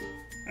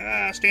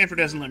 Stanford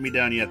hasn't let me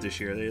down yet this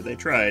year. They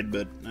tried,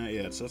 but not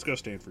yet. So let's go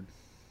Stanford.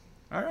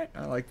 All right,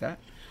 I like that.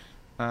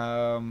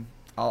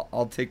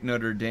 I'll take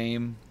Notre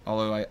Dame,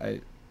 although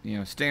I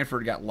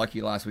Stanford got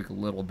lucky last week a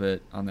little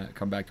bit on that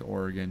comeback to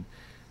Oregon,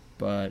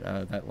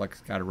 but that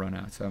luck's got to run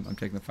out. So I'm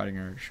taking the Fighting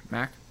Irish.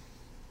 Mac?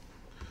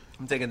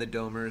 I'm taking the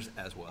Domers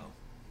as well.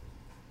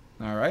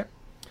 All right.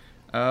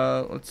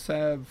 Let's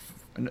have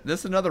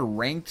this is another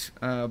ranked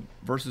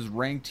versus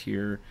ranked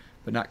here,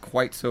 but not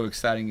quite so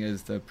exciting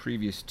as the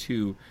previous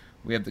two.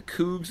 We have the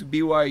Cougs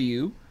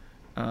BYU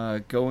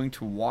going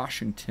to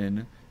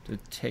Washington to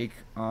take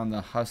on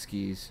the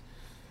Huskies.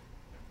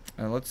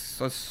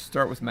 let's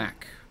start with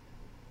Mac.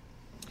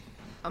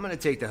 I'm going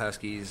to take the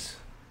Huskies.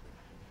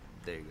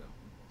 There you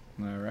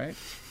go. All right.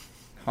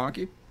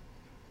 Honky?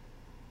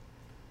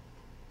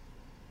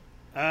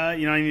 I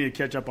need to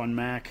catch up on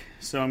Mac,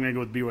 so I'm going to go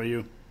with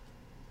BYU.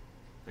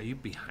 Are you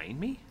behind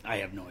me? I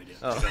have no idea.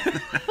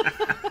 Oh.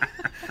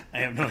 I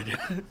have no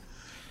idea.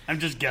 I'm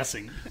just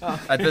guessing.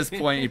 At this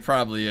point, he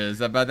probably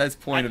is. About this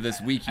point of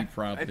this week, he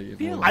probably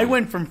is. I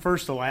went from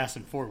first to last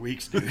in 4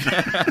 weeks, dude.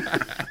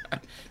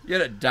 You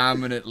had a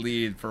dominant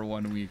lead for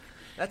 1 week.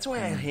 That's why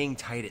I hang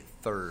tight at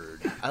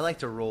third. I like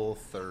to roll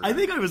third. I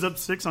think I was up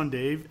 6 on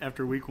Dave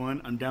after week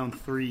 1. I'm down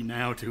 3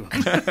 now to him.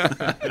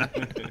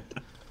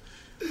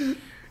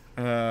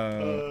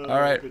 All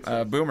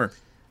right, Boomer.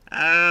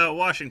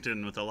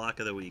 Washington with the lock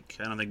of the week.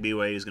 I don't think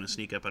BYU is going to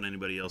sneak up on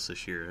anybody else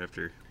this year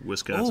after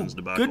Wisconsin's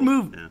debacle. Good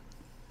move. Yeah.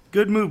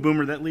 Good move,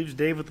 Boomer. That leaves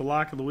Dave with the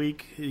lock of the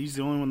week. He's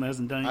the only one that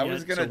hasn't done it yet. I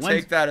was going to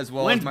take that as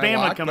well as my Bama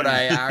lock, coming but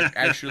I in?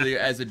 actually,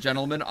 as a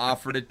gentleman,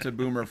 offered it to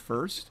Boomer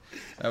first.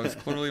 That was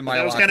clearly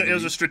my lock. It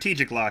was a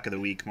strategic lock of the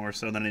week more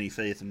so than any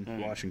faith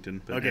in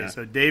Washington. But okay,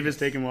 so Dave is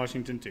taking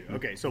Washington too.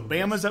 Okay, so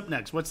Bama's up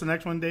next. What's the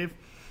next one, Dave?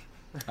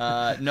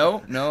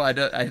 No, I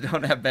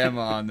don't have Bama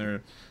on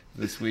there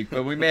this week,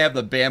 but we may have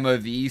the Bama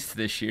of the East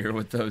this year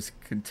with those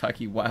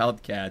Kentucky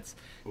Wildcats.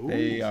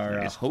 They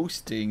are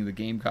hosting the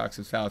Gamecocks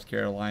of South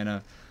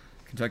Carolina.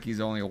 Kentucky's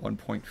only a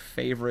 1-point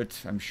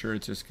favorite. I'm sure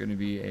it's just going to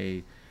be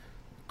a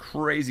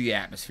crazy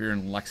atmosphere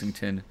in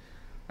Lexington.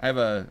 I have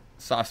a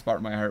soft spot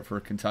in my heart for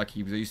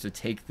Kentucky because I used to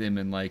take them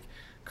in like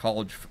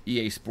college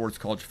EA Sports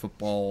College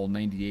Football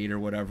 '98 or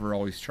whatever,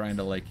 always trying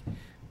to like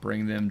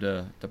bring them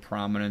to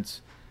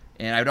prominence.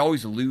 And I'd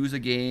always lose a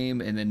game,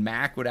 and then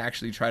Mac would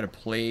actually try to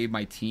play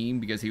my team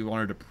because he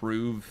wanted to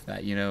prove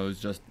that, it was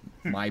just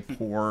my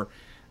poor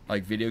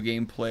like video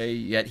game play,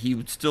 yet he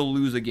would still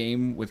lose a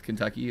game with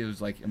Kentucky. It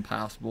was like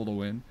impossible to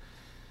win.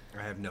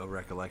 I have no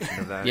recollection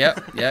of that.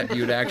 Yep,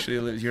 you would actually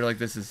lose. You're like,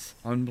 this is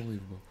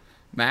unbelievable.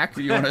 Mac,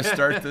 do you want to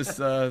start this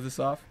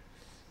off?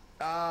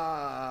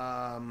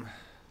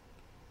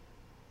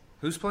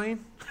 Who's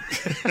playing?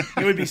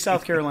 It would be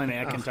South Carolina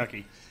at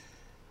Kentucky.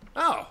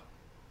 Oh.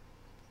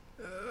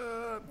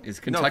 Is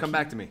Kentucky? No, come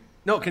back to me.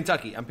 No,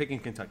 Kentucky. I'm picking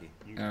Kentucky.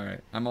 All right.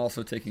 I'm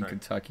also taking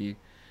Kentucky.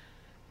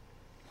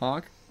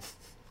 Honk?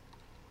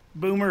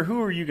 Boomer, who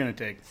are you going to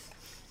take?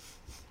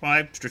 Well,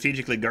 I'm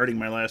strategically guarding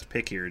my last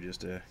pick here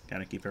just to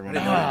kind of keep everyone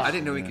in I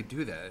didn't know he could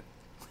do that.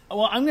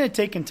 Well, I'm going to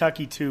take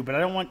Kentucky too, but I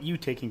don't want you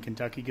taking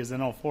Kentucky because then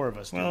all 4 of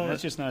us do. Well,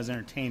 that's just not as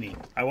entertaining.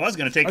 I was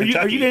going to take Are you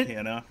Kentucky,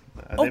 gonna-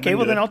 They've Okay, been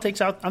well then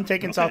good. I'm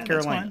taking South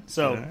Carolina. That's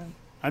So, fine.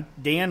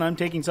 I'm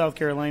taking South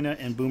Carolina,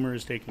 and Boomer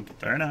is taking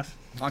Kentucky. Fair enough.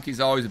 Honky's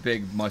always a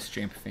big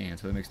Muschamp fan,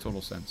 so it makes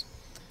total sense.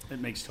 It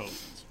makes total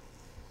sense.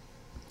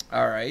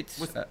 All right.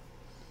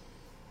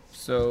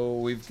 So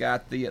we've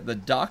got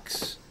the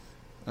Ducks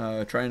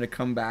trying to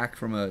come back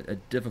from a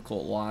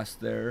difficult loss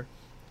there.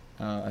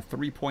 A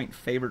 3-point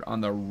favorite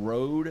on the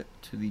road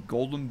to the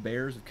Golden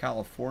Bears of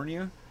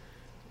California.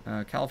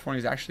 California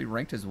is actually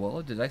ranked as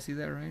well. Did I see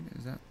that right?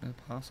 Is that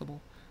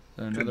possible?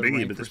 Could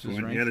be, but this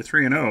point, yeah, they're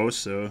 3-0,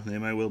 so they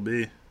might well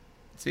be.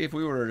 See, if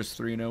we were just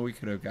 3-0, we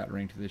could have got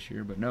ranked this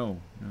year, but no,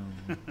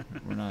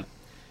 we're not.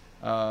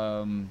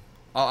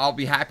 I'll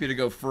be happy to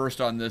go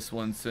first on this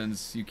one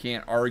since you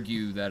can't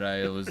argue that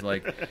I was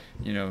like,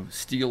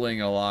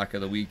 stealing a lock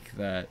of the week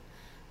that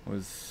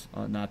was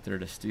not there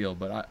to steal.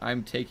 But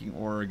I'm taking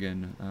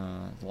Oregon,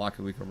 the lock of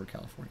the week over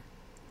California.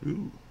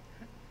 Ooh.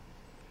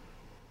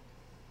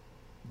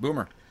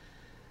 Boomer.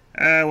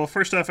 Well,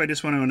 first off, I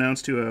just want to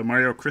announce to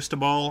Mario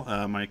Cristobal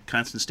my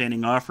constant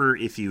standing offer.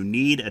 If you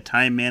need a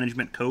time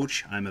management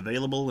coach, I'm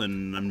available,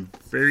 and I'm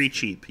very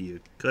cheap.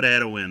 You could have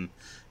had a win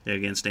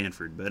against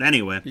Stanford. But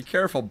anyway. Be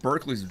careful.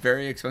 Berkeley's a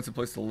very expensive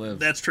place to live.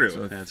 That's true.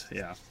 So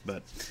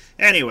But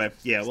anyway,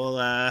 yeah,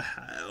 well,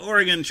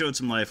 Oregon showed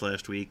some life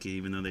last week,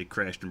 even though they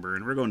crashed and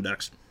burned. We're going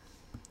Ducks.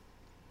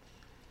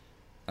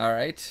 All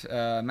right.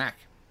 Mac.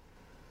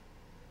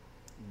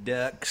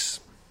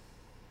 Ducks.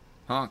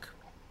 Honk.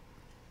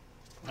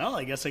 Well,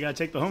 I guess I got to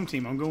take the home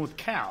team. I'm going with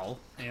Cal,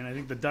 and I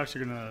think the Ducks are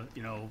going to,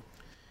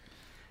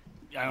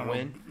 I don't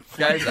Win. know.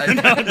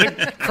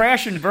 Guys,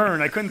 Crash and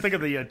burn. I couldn't think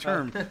of the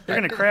term. They're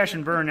going to crash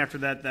and burn after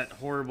that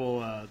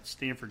horrible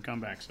Stanford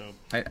comeback. So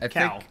I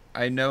Cal. think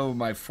I know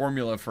my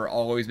formula for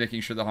always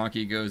making sure the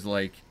honky goes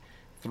like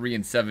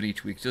 3-7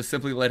 each week. Just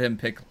simply let him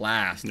pick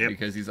last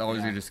because he's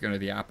always just going to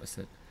the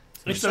opposite.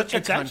 You're such a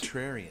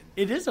contrarian.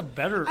 It is a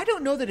better. I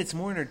don't know that it's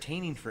more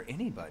entertaining for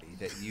anybody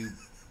that you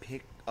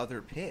pick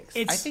other picks.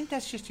 I think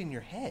that's just in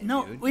your head.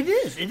 No, dude. it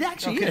is. It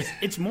actually is.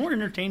 It's more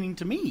entertaining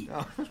to me.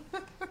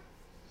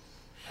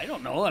 I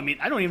don't know. I mean,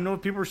 I don't even know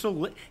if people are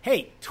still.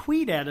 Hey,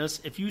 tweet at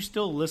us if you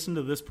still listen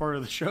to this part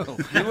of the show.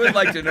 We would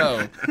like to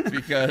know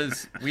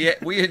because we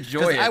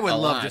enjoy it. I would a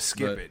love lot, to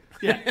skip it.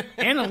 Yeah,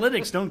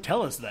 analytics don't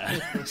tell us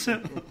that.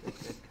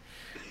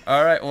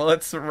 All right, well,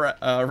 let's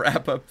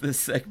wrap up this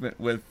segment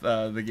with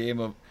the game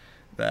of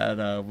that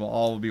we'll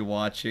all be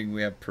watching.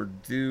 We have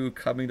Purdue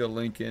coming to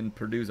Lincoln.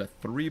 Purdue's a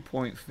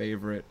 3-point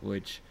favorite,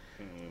 which,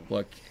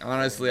 look,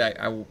 honestly,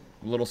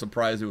 a little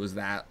surprised it was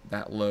that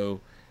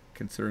low,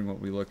 considering what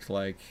we looked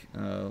like.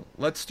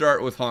 Let's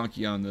start with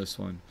Honky on this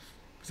one,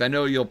 because I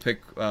know you'll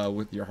pick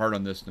with your heart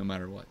on this no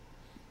matter what.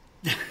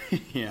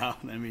 Yeah,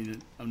 I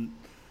mean,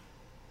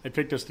 I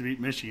picked us to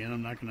beat Michigan.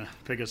 I'm not going to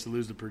pick us to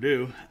lose to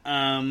Purdue.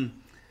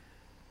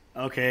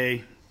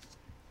 Okay,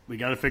 we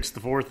got to fix the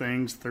 4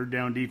 things: third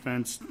down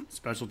defense,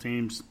 special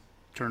teams,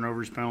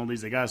 turnovers,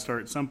 penalties. They got to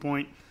start at some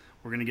point.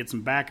 We're going to get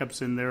some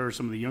backups in there, or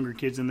some of the younger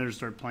kids in there to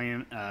start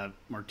playing.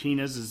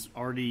 Martinez is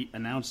already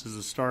announced as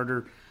a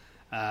starter.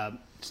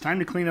 It's time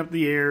to clean up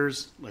the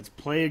errors. Let's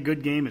play a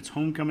good game. It's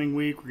homecoming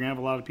week. We're going to have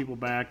a lot of people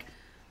back.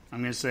 I'm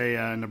going to say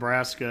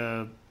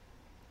Nebraska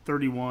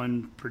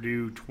 31,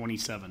 Purdue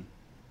 27.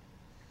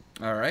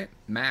 All right,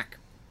 Mac.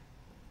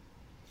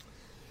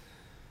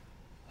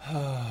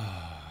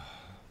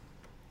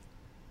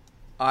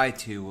 I,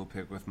 too, will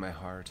pick with my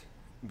heart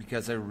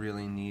because I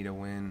really need a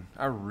win.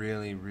 I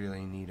really,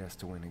 really need us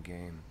to win a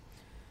game.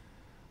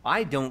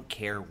 I don't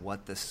care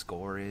what the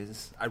score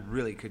is. I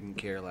really couldn't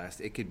care less.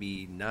 It could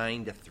be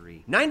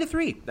 9-3.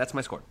 9-3. That's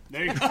my score.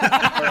 There you go. All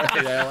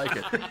right, I like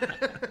it.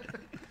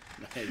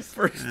 Nice.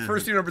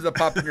 First two numbers that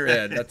pop in your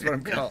head. That's what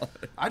I'm calling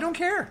it. I don't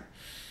care.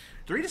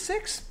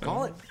 3-6.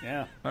 Call it.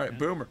 Yeah. All right,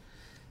 Boomer.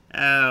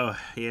 Oh,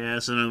 yeah,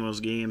 it's one of those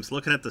games.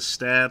 Looking at the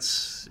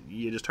stats,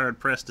 you're just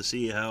hard-pressed to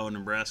see how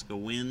Nebraska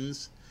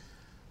wins.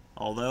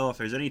 Although, if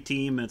there's any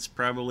team that's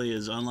probably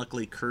as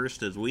unluckily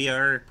cursed as we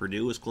are,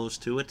 Purdue is close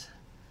to it.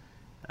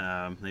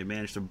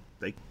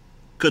 They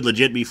could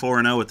legit be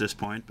 4-0 at this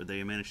point, but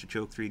they managed to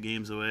choke 3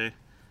 games away.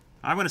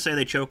 I'm going to say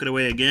they choke it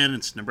away again.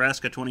 It's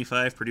Nebraska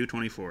 25, Purdue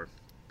 24.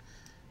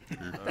 All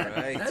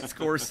right. That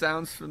score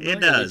sounds familiar. It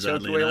does, They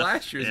choked oddly away enough.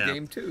 last year's Yeah.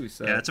 game, too.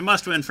 So. Yeah, it's a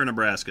must-win for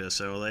Nebraska,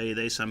 so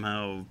they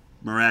somehow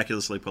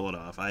miraculously pull it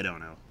off. I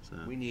don't know. So.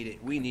 We need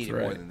it. We need it That's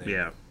more right. than they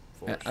Yeah.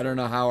 do. I don't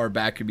know how our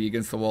back could be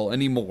against the wall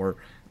any more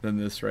than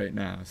this right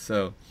now.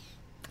 So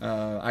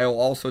I will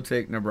also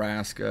take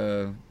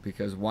Nebraska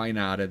because why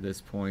not at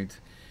this point?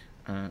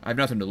 I have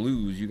nothing to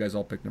lose. You guys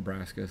all pick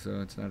Nebraska,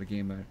 so it's not a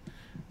game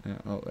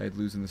I'd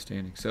lose in the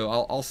standing. So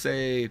I'll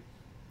say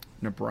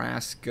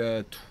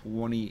Nebraska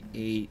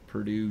 28,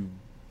 Purdue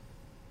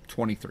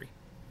 23.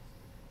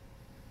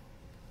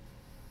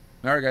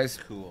 All right, guys.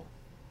 Cool.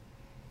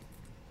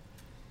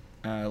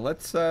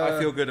 Let's. I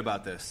feel good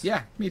about this.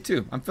 Yeah, me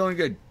too. I'm feeling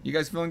good. You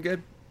guys feeling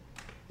good?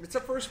 It's the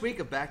first week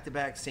of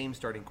back-to-back same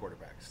starting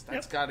quarterbacks.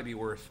 That's got to be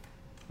worth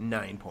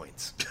 9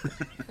 points.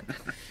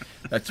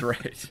 That's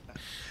right.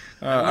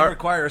 We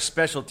require a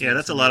special team. Yeah,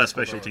 that's a lot of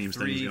special teams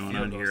things going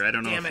on here. I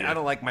don't know. Damn it, I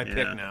don't like my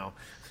pick now.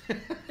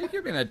 You're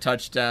getting a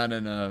touchdown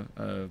and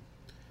a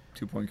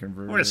 2-point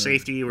conversion. Or a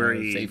safety where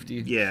he... Safety.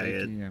 Yeah,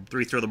 Safety, yeah.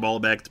 Three throw the ball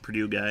back to the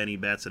Purdue guy and he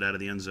bats it out of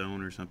the end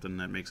zone or something.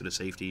 That makes it a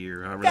safety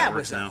or however that That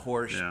works was a now.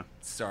 horse. Yeah.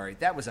 Sorry,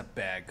 that was a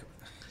bag.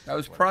 That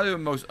was probably the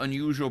most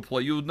unusual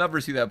play. You'll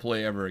never see that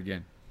play ever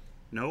again.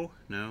 No.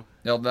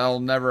 That'll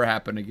never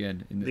happen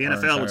again. In The our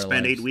NFL would entire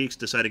spend lives. 8 weeks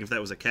deciding if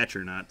that was a catch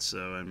or not,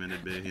 so I mean,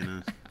 it'd be,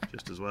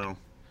 just as well.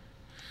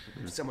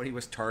 If somebody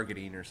was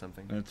targeting or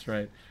something. That's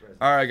right.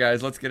 All right,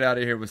 guys, let's get out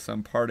of here with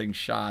some parting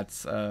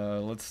shots.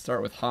 Let's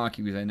start with Honky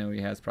because I know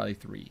he has probably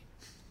 3.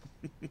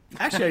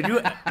 Actually, I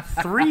do.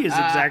 3 is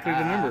exactly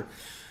the number.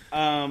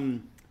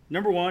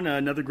 Number 1,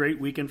 another great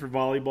weekend for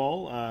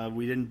volleyball.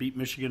 We didn't beat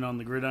Michigan on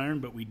the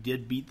gridiron, but we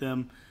did beat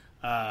them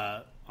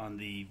on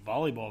the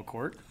volleyball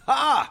court.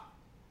 Ah!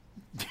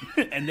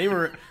 And they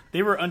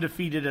were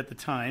undefeated at the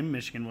time.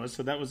 Michigan was,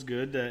 so that was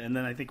good. And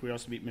then I think we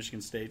also beat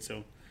Michigan State.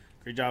 So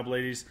great job,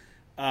 ladies.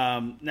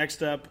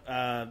 Next up,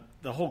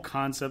 the whole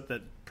concept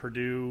that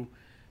Purdue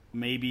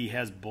maybe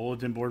has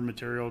bulletin board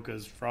material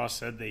because Frost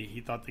said he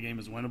thought the game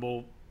was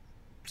winnable.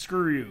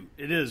 Screw you.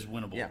 It is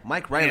winnable. Yeah,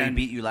 Mike Riley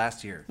beat you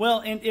last year. Well,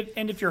 and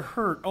if you're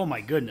hurt, oh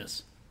my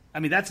goodness. I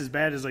mean, that's as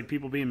bad as like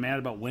people being mad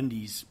about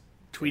Wendy's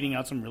tweeting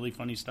out some really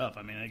funny stuff.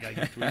 I mean, I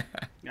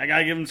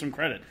gotta give him some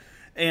credit.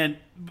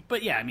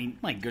 But yeah, I mean,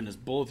 my goodness,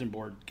 bulletin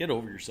board, get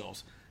over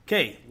yourselves.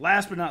 Okay,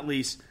 last but not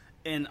least,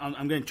 and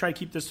I'm going to try to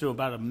keep this to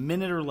about a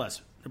minute or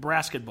less.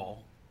 Nebraska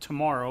ball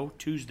tomorrow,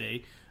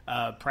 Tuesday.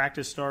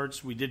 Practice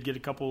starts. We did get a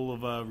couple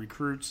of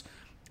recruits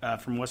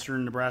from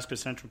Western Nebraska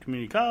Central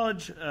Community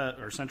College,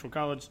 or Central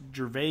College.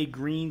 Gervais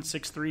Green,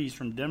 6'3", he's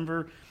from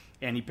Denver,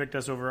 and he picked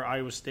us over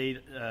Iowa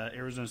State,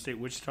 Arizona State,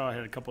 Wichita.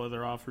 Had a couple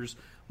other offers.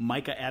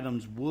 Micah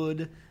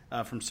Adams-Wood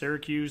from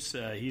Syracuse,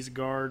 he's a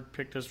guard.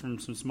 Picked us from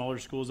some smaller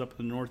schools up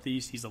in the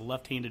Northeast. He's a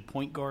left-handed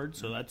point guard,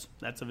 so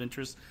that's of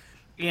interest.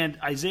 And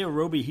Isaiah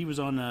Roby, he was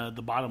on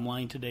the bottom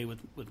line today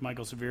with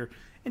Michael Severe,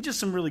 and just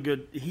some really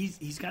good.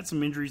 He's got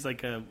some injuries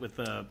like with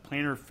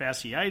plantar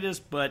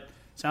fasciitis, but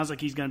sounds like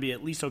he's going to be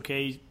at least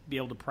okay, be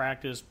able to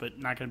practice, but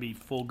not going to be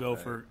full go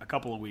for a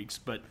couple of weeks.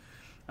 But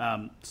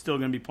still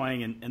going to be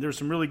playing. And there's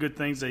some really good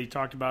things that he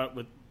talked about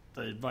with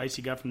the advice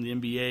he got from the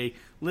NBA.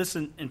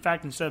 Listen, in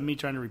fact, instead of me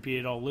trying to repeat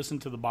it all, listen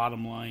to the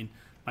bottom line.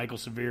 Michael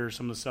Severe,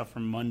 some of the stuff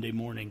from Monday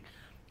morning.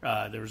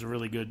 There was a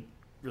really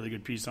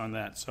good piece on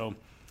that. So.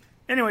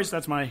 anyways,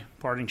 that's my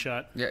parting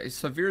shot. Yeah,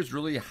 Severe's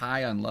really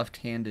high on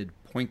left-handed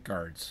point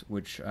guards,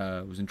 which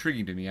was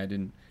intriguing to me. I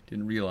didn't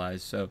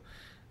realize. So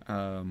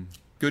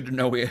good to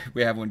know we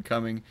have one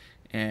coming.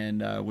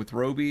 And with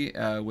Roby,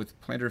 with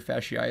plantar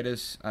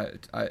fasciitis,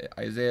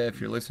 Isaiah, if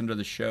you're listening to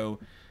the show,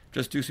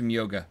 just do some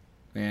yoga.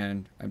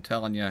 And I'm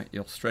telling you,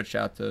 you'll stretch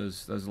out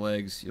those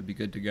legs. You'll be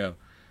good to go.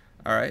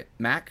 All right,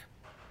 Mac?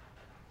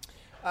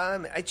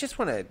 I just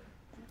want to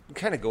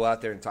kind of go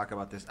out there and talk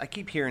about this. I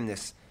keep hearing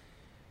this.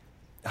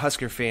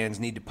 Husker fans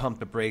need to pump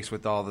the brakes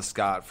with all the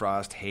Scott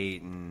Frost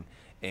hate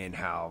and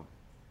how,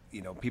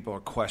 people are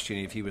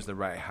questioning if he was the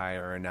right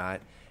hire or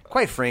not.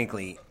 Quite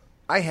frankly,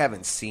 I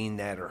haven't seen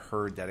that or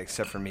heard that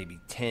except for maybe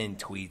 10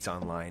 tweets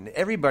online.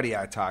 Everybody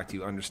I talk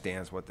to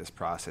understands what this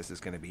process is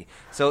going to be.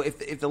 So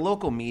if the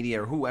local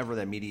media or whoever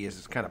that media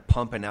is kind of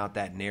pumping out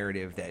that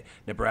narrative that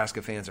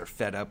Nebraska fans are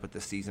fed up with the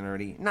season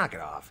already, knock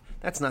it off.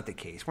 That's not the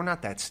case. We're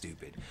not that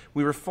stupid.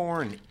 We were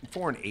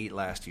 4-8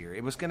 last year.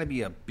 It was going to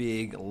be a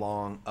big,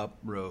 long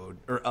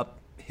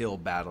uphill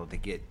battle to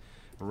get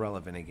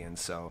relevant again.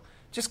 So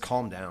just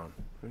calm down.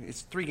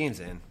 It's 3 games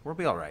in. We'll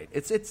be all right.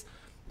 It's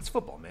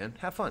football, man.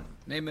 Have fun.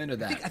 Amen to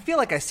that. I feel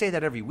like I say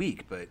that every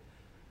week, but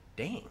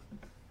dang.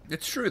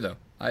 It's true, though.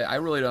 I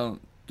really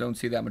don't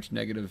see that much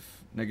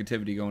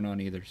negativity going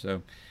on either.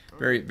 So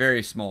very,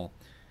 very small.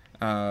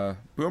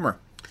 Boomer.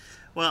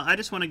 Well, I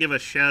just want to give a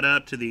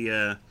shout-out to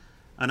the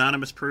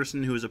anonymous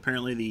person who is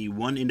apparently the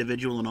one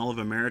individual in all of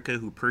America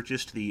who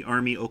purchased the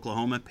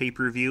Army-Oklahoma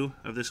pay-per-view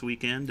of this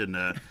weekend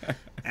and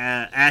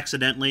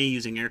accidentally,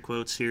 using air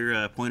quotes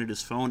here, pointed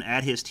his phone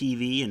at his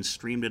TV and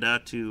streamed it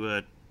out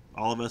to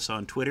all of us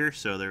on Twitter.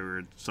 So there were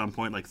at some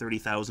point like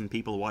 30,000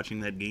 people watching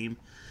that game,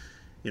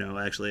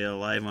 actually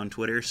live on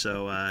Twitter.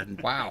 So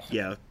wow,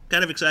 yeah,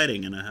 kind of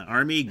exciting. And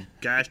Army,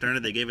 gosh darn it,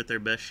 they gave it their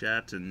best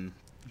shot and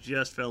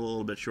just fell a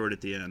little bit short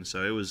at the end.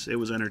 So it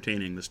was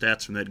entertaining. The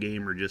stats from that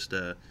game are just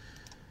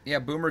yeah,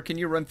 Boomer, can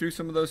you run through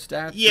some of those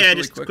stats? Yeah,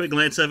 just a quick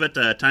glance of it.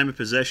 Time of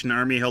possession,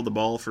 Army held the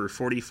ball for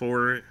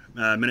 44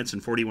 minutes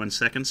and 41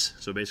 seconds,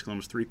 so basically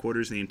almost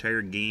 3/4 of the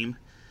entire game.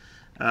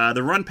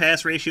 The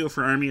run-pass ratio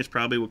for Army is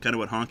probably kind of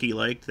what Honky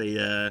liked.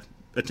 They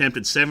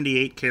attempted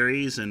 78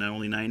 carries and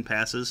only 9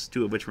 passes,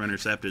 2 of which were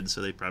intercepted,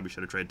 so they probably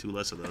should have tried 2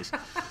 less of those.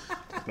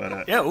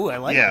 But I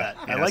like that.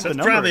 I like so the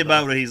number. That's probably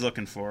about what he's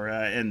looking for.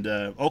 And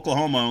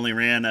Oklahoma only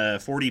ran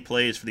 40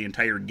 plays for the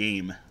entire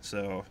game,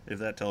 so if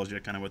that tells you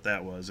kind of what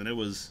that was. And it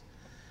was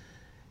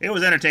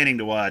entertaining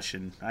to watch,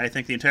 and I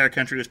think the entire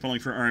country was pulling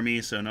for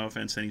Army, so no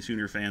offense to any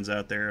Sooner fans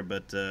out there,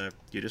 but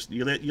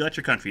you let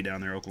your country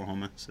down there,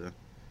 Oklahoma. So.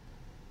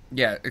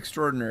 Yeah,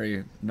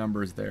 extraordinary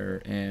numbers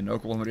there, and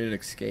Oklahoma did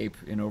escape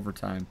in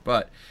overtime.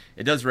 But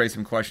it does raise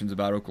some questions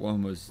about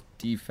Oklahoma's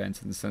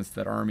defense in the sense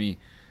that Army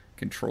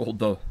controlled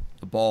the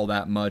ball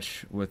that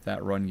much with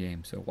that run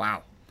game. So,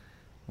 wow.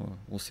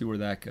 We'll see where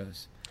that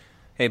goes.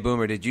 Hey,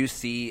 Boomer, did you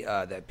see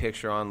that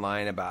picture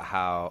online about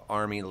how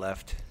Army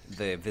left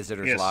the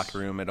visitors' locker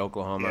room at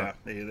Oklahoma?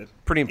 Yeah,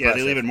 pretty impressive.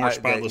 Yeah, they leave it more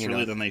spotless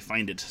really than they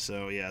find it.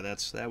 So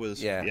that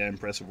was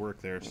impressive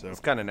work there. So it's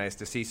kind of nice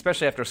to see,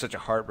 especially after such a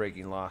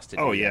heartbreaking loss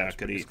today. Oh yeah,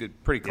 it's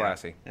good, pretty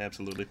classy. Yeah,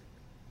 absolutely.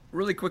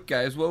 Really quick,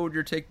 guys, what would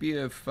your take be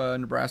if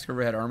Nebraska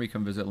ever had Army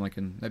come visit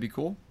Lincoln? That'd be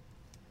cool.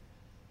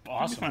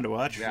 Awesome, it'd be fun to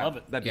watch. Yeah. Love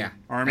it.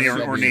 Army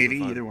or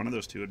Navy, either one of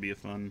those two would be a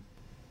fun.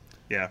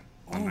 Yeah.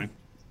 Oh,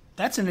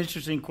 that's an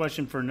interesting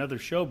question for another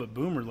show. But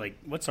Boomer,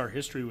 what's our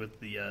history with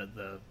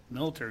the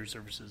military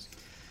services?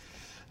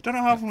 I don't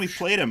know how often we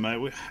played them.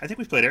 I think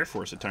we've played Air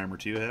Force a time or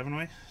two, haven't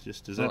we?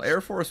 Air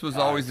Force was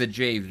always the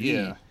JV.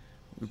 Yeah.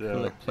 We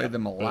played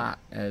them a lot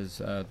as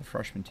the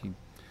freshman team.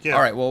 Yeah.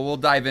 All right, well, we'll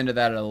dive into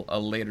that at a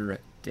later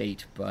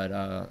date,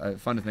 but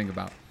fun to think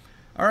about.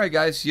 All right,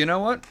 guys, you know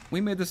what?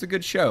 We made this a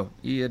good show,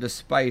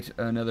 despite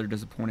another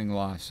disappointing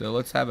loss. So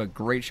let's have a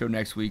great show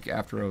next week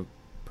after a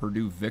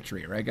Purdue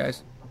victory, right,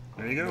 guys?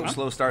 There you go. No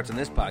slow starts in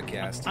this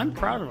podcast. I'm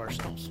proud of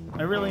ourselves.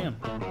 I really am.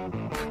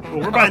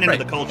 Well, we're buying into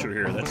the culture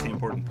here. That's the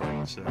important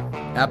part. So.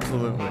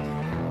 Absolutely.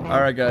 All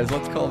right, guys,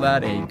 let's call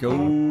that a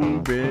Go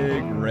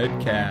Big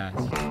Red Cast.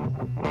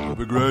 Go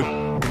Big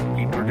Red.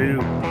 Beat Purdue.